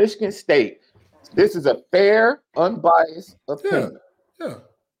 is Michigan State? This is a fair, unbiased opinion. Yeah.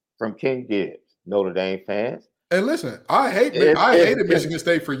 From Ken Gibbs, Notre Dame fans. And listen, I hated Michigan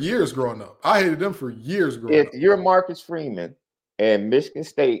State for years growing up. I hated them for years growing up. If you're Marcus Freeman and Michigan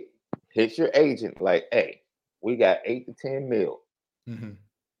State hits your agent like, hey, we got 8 to 10 mil. Mm-hmm.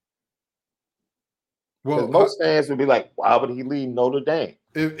 Well, most fans would be like, why would he leave Notre Dame?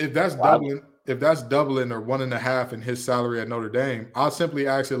 If that's doubling or 1.5 in his salary at Notre Dame, I'll simply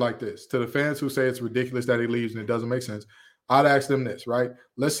ask it like this. To the fans who say it's ridiculous that he leaves and it doesn't make sense, I'd ask them this, right?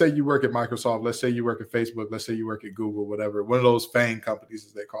 Let's say you work at Microsoft. Let's say you work at Facebook. Let's say you work at Google, whatever. One of those FANG companies,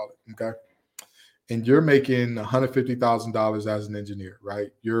 as they call it, okay? And you're making $150,000 as an engineer, right?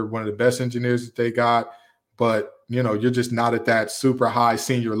 You're one of the best engineers that they got, but, you're just not at that super high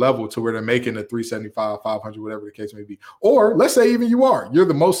senior level to where they're making a 375, 500, whatever the case may be. Or let's say even you are. You're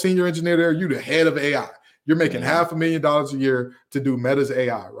the most senior engineer there. You're the head of AI. You're making $500,000 a year to do Meta's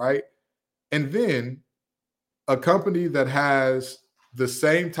AI, right? And then a company that has the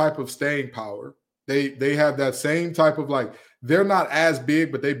same type of staying power, they have that same type of they're not as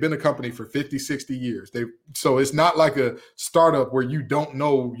big, but they've been a company for 50, 60 years. So it's not like a startup where you don't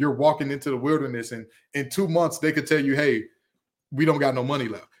know, you're walking into the wilderness and in 2 months they could tell you, hey, we don't got no money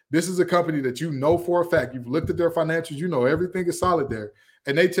left. This is a company that you know for a fact. You've looked at their financials, you know everything is solid there.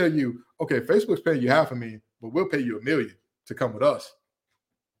 And they tell you, okay, Facebook's paying you $500,000, but we'll pay you $1 million to come with us.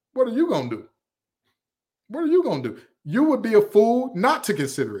 What are you going to do? What are you going to do? You would be a fool not to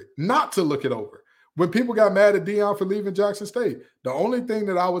consider it, not to look it over. When people got mad at Deion for leaving Jackson State, the only thing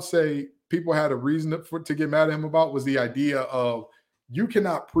that I would say people had a reason to get mad at him about was the idea of you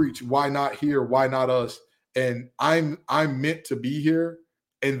cannot preach why not here, why not us, and I'm meant to be here.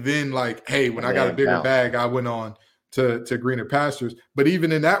 And then hey, when I got a bigger bag, I went on to greener pastures. But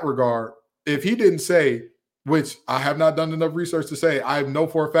even in that regard, if he didn't say, which I have not done enough research to say, I know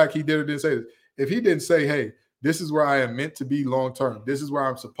for a fact he did or didn't say this. If he didn't say, hey, this is where I am meant to be long-term. This is where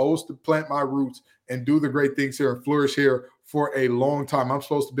I'm supposed to plant my roots and do the great things here and flourish here for a long time. I'm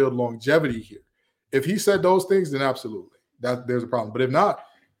supposed to build longevity here. If he said those things, then absolutely, there's a problem. But if not,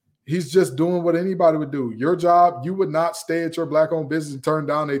 he's just doing what anybody would do. Your job, you would not stay at your black-owned business and turn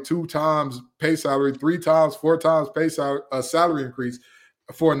down a 2 times pay salary, 3 times, 4 times pay salary increase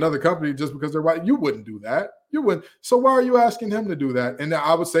for another company just because they're white. You wouldn't do that. You wouldn't. So why are you asking him to do that? And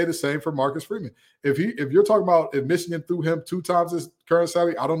I would say the same for Marcus Freeman. If you're talking about if Michigan threw him 2 times his current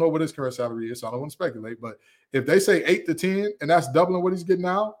salary, I don't know what his current salary is, so I don't want to speculate. But if they say 8 to 10 and that's doubling what he's getting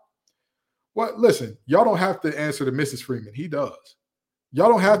now, well, listen, y'all don't have to answer to Mrs. Freeman. He does. Y'all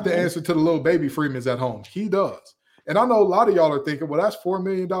don't have to answer to the little baby Freemans at home. He does. And I know a lot of y'all are thinking, well, that's $4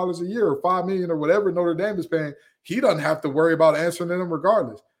 million a year or $5 million or whatever Notre Dame is paying. He doesn't have to worry about answering them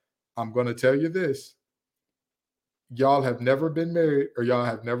regardless. I'm going to tell you this. Y'all have never been married or y'all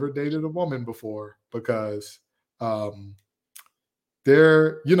have never dated a woman before because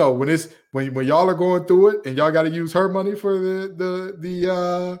they're, when y'all are going through it and y'all got to use her money for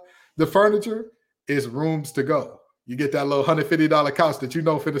the furniture, it's rooms to go. You get that little $150 couch that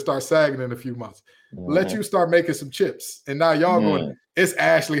finna start sagging in a few months. Let you start making some chips. And now y'all going, it's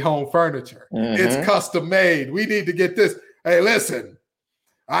Ashley Home Furniture. It's custom made. We need to get this. Hey, listen,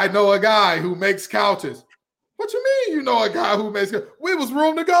 I know a guy who makes couches. What you mean you know a guy who makes couches? We was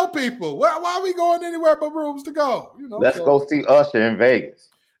room to go people. Why are we going anywhere but rooms to go? Let's go see Usher in Vegas.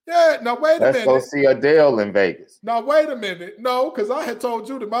 Yeah, now wait a minute. Let's go see Adele in Vegas. Now wait a minute. No, because I had told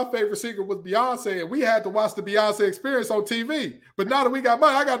you that my favorite singer was Beyonce, and we had to watch the Beyonce experience on TV. But now that we got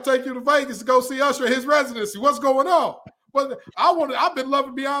money, I got to take you to Vegas to go see Usher at his residency. What's going on? Well, I've been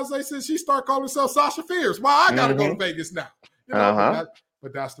loving Beyonce since she started calling herself Sasha Fierce. Why I got to go to Vegas now?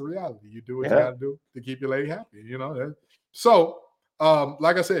 But that's the reality. You do what you got to do to keep your lady happy. So,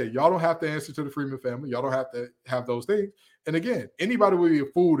 like I said, y'all don't have to answer to the Freeman family. Y'all don't have to have those things. And again, anybody would be a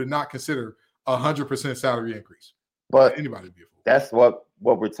fool to not consider 100% salary increase. But anybody would be a fool. That's what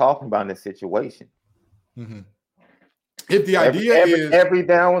what we're talking about in this situation. Mm-hmm. If the idea is every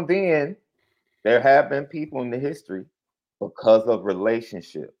now and then, there have been people in the history because of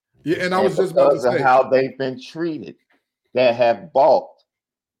relationship. Yeah, and I was just about to say how they've been treated that have balked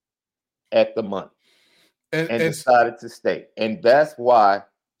at the money and decided to stay. And that's why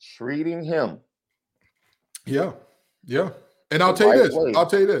treating him. Yeah. And I'll tell you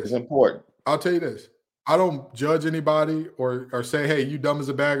this. It's important. I'll tell you this. I don't judge anybody or say, hey, you dumb as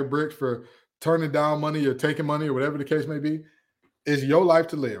a bag of bricks for turning down money or taking money or whatever the case may be. It's your life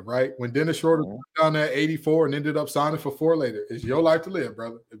to live, right? When Dennis Schroeder went down there at 84 and ended up signing for 4 later, it's your life to live,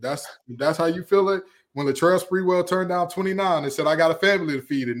 brother. If that's how you feel it. When Latrell Sprewell turned down 29 and said, I got a family to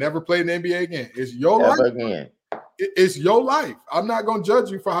feed and never played in the NBA again, it's your life. Again. It's your life. I'm not going to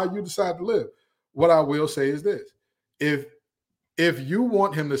judge you for how you decide to live. What I will say is this. If you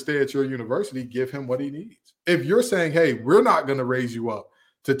want him to stay at your university, give him what he needs. If you're saying, hey, we're not going to raise you up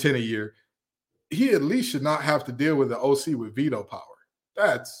to 10 a year, he at least should not have to deal with the OC with veto power.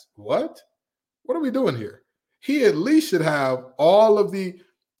 That's what? What are we doing here? He at least should have all of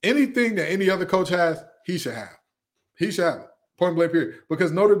anything that any other coach has, he should have. He should have it. Point blank period.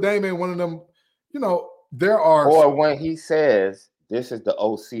 Because Notre Dame ain't one of them, there are. Or when he says, this is the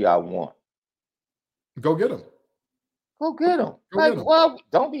OC I want. Go get him. Go get him. Well,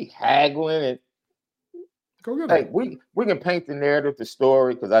 don't be haggling and go get him. Like we can paint the narrative, the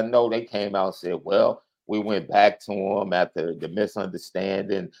story, because I know they came out and said, well, we went back to him after the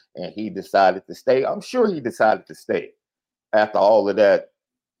misunderstanding and he decided to stay. I'm sure he decided to stay after all of that.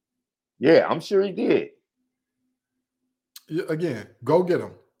 Yeah, I'm sure he did. Again, go get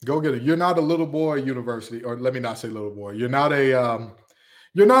him. Go get him. You're not a little boy university, or let me not say little boy. You're not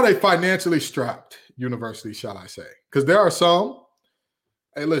a financially strapped university, shall I say? Because there are some.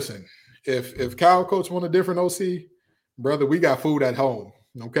 Hey, listen, if Kyle Coach want a different OC, brother, we got food at home.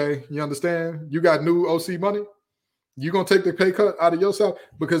 Okay, you understand? You got new OC money. You gonna take the pay cut out of yourself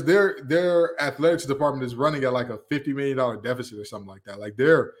because their athletics department is running at like a $50 million deficit or something like that. Like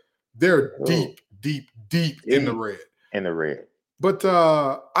they're deep in the red. In the red.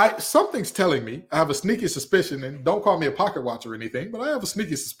 But something's telling me, I have a sneaky suspicion, and don't call me a pocket watch or anything, but I have a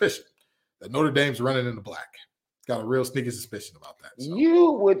sneaky suspicion that Notre Dame's running in the black. Got a real sneaky suspicion about that. So.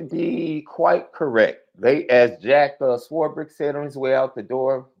 You would be quite correct. They, as Jack Swarbrick said on his way out the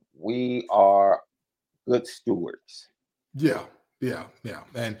door, we are good stewards. Yeah.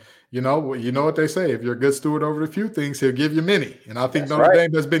 And you know what they say: if you're a good steward over the few things, he'll give you many. And I think Notre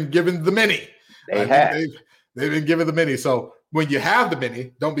Dame has been given the many. They've been given the many. So when you have the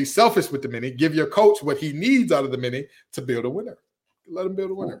many, don't be selfish with the many. Give your coach what he needs out of the many to build a winner. Let him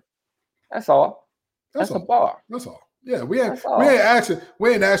build a winner. That's all. That's a bar. That's all. Yeah, we ain't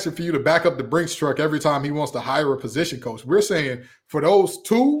asking for you to back up the Brinks truck every time he wants to hire a position coach. We're saying for those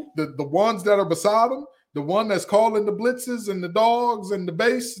two, the ones that are beside him, the one that's calling the blitzes and the dogs and the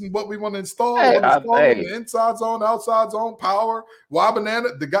base and what we want to install, the inside zone, outside zone, power, banana,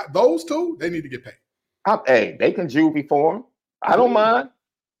 those two, they need to get paid. They can juvie for him. I don't mind.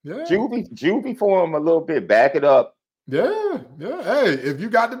 Yeah. Juvie for him a little bit. Back it up. Yeah. Hey, if you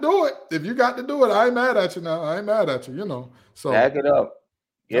got to do it, I ain't mad at you now. I ain't mad at you, So back it up.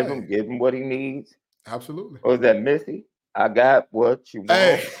 Give him what he needs. Absolutely. Or is that Missy? I got what you want.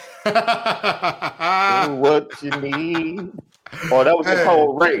 Hey. What you need. Oh, that was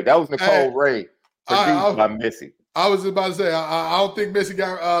Nicole Ray. That was Nicole Ray. Produced by Missy. I was about to say, I don't think Missy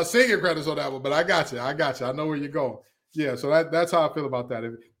got singing credits on that one, but I got you. I know where you're going. Yeah, so that's how I feel about that.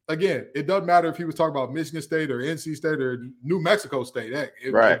 Again, it doesn't matter if he was talking about Michigan State or NC State or New Mexico State. Heck,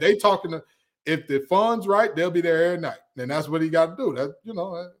 if they if the fund's right, they'll be there every night. And that's what he got to do. That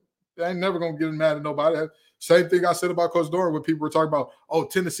I ain't never gonna get him mad at nobody. Same thing I said about Coach Doran when people were talking about,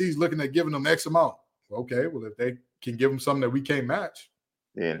 Tennessee's looking at giving them X amount. Okay, well, if they can give them something that we can't match,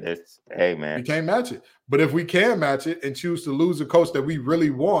 then we can't match it. But if we can match it and choose to lose a coach that we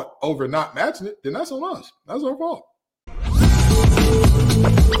really want over not matching it, then that's on us. That's our fault.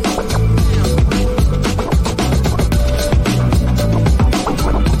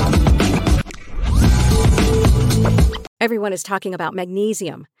 Everyone is talking about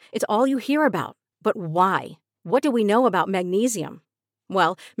magnesium. It's all you hear about. But why? What do we know about magnesium?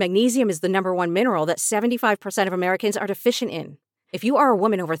 Well, magnesium is the #1 mineral that 75% of Americans are deficient in. If you are a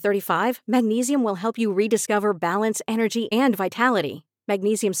woman over 35, magnesium will help you rediscover balance, energy, and vitality.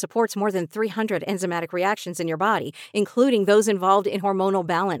 Magnesium supports more than 300 enzymatic reactions in your body, including those involved in hormonal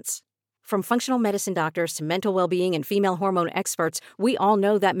balance. From functional medicine doctors to mental well-being and female hormone experts, we all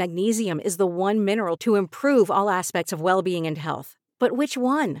know that magnesium is the one mineral to improve all aspects of well-being and health. But which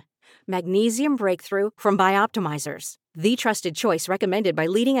one? Magnesium Breakthrough from Bioptimizers, the trusted choice recommended by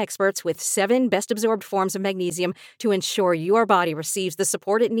leading experts with 7 best-absorbed forms of magnesium to ensure your body receives the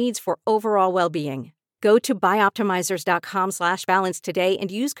support it needs for overall well-being. Go to bioptimizers.com/balance today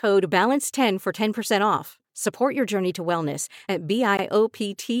and use code BALANCE10 for 10% off. Support your journey to wellness at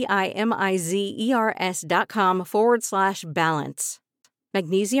bioptimizers.com/balance.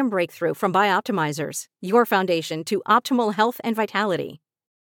 Magnesium Breakthrough from Bioptimizers, your foundation to optimal health and vitality.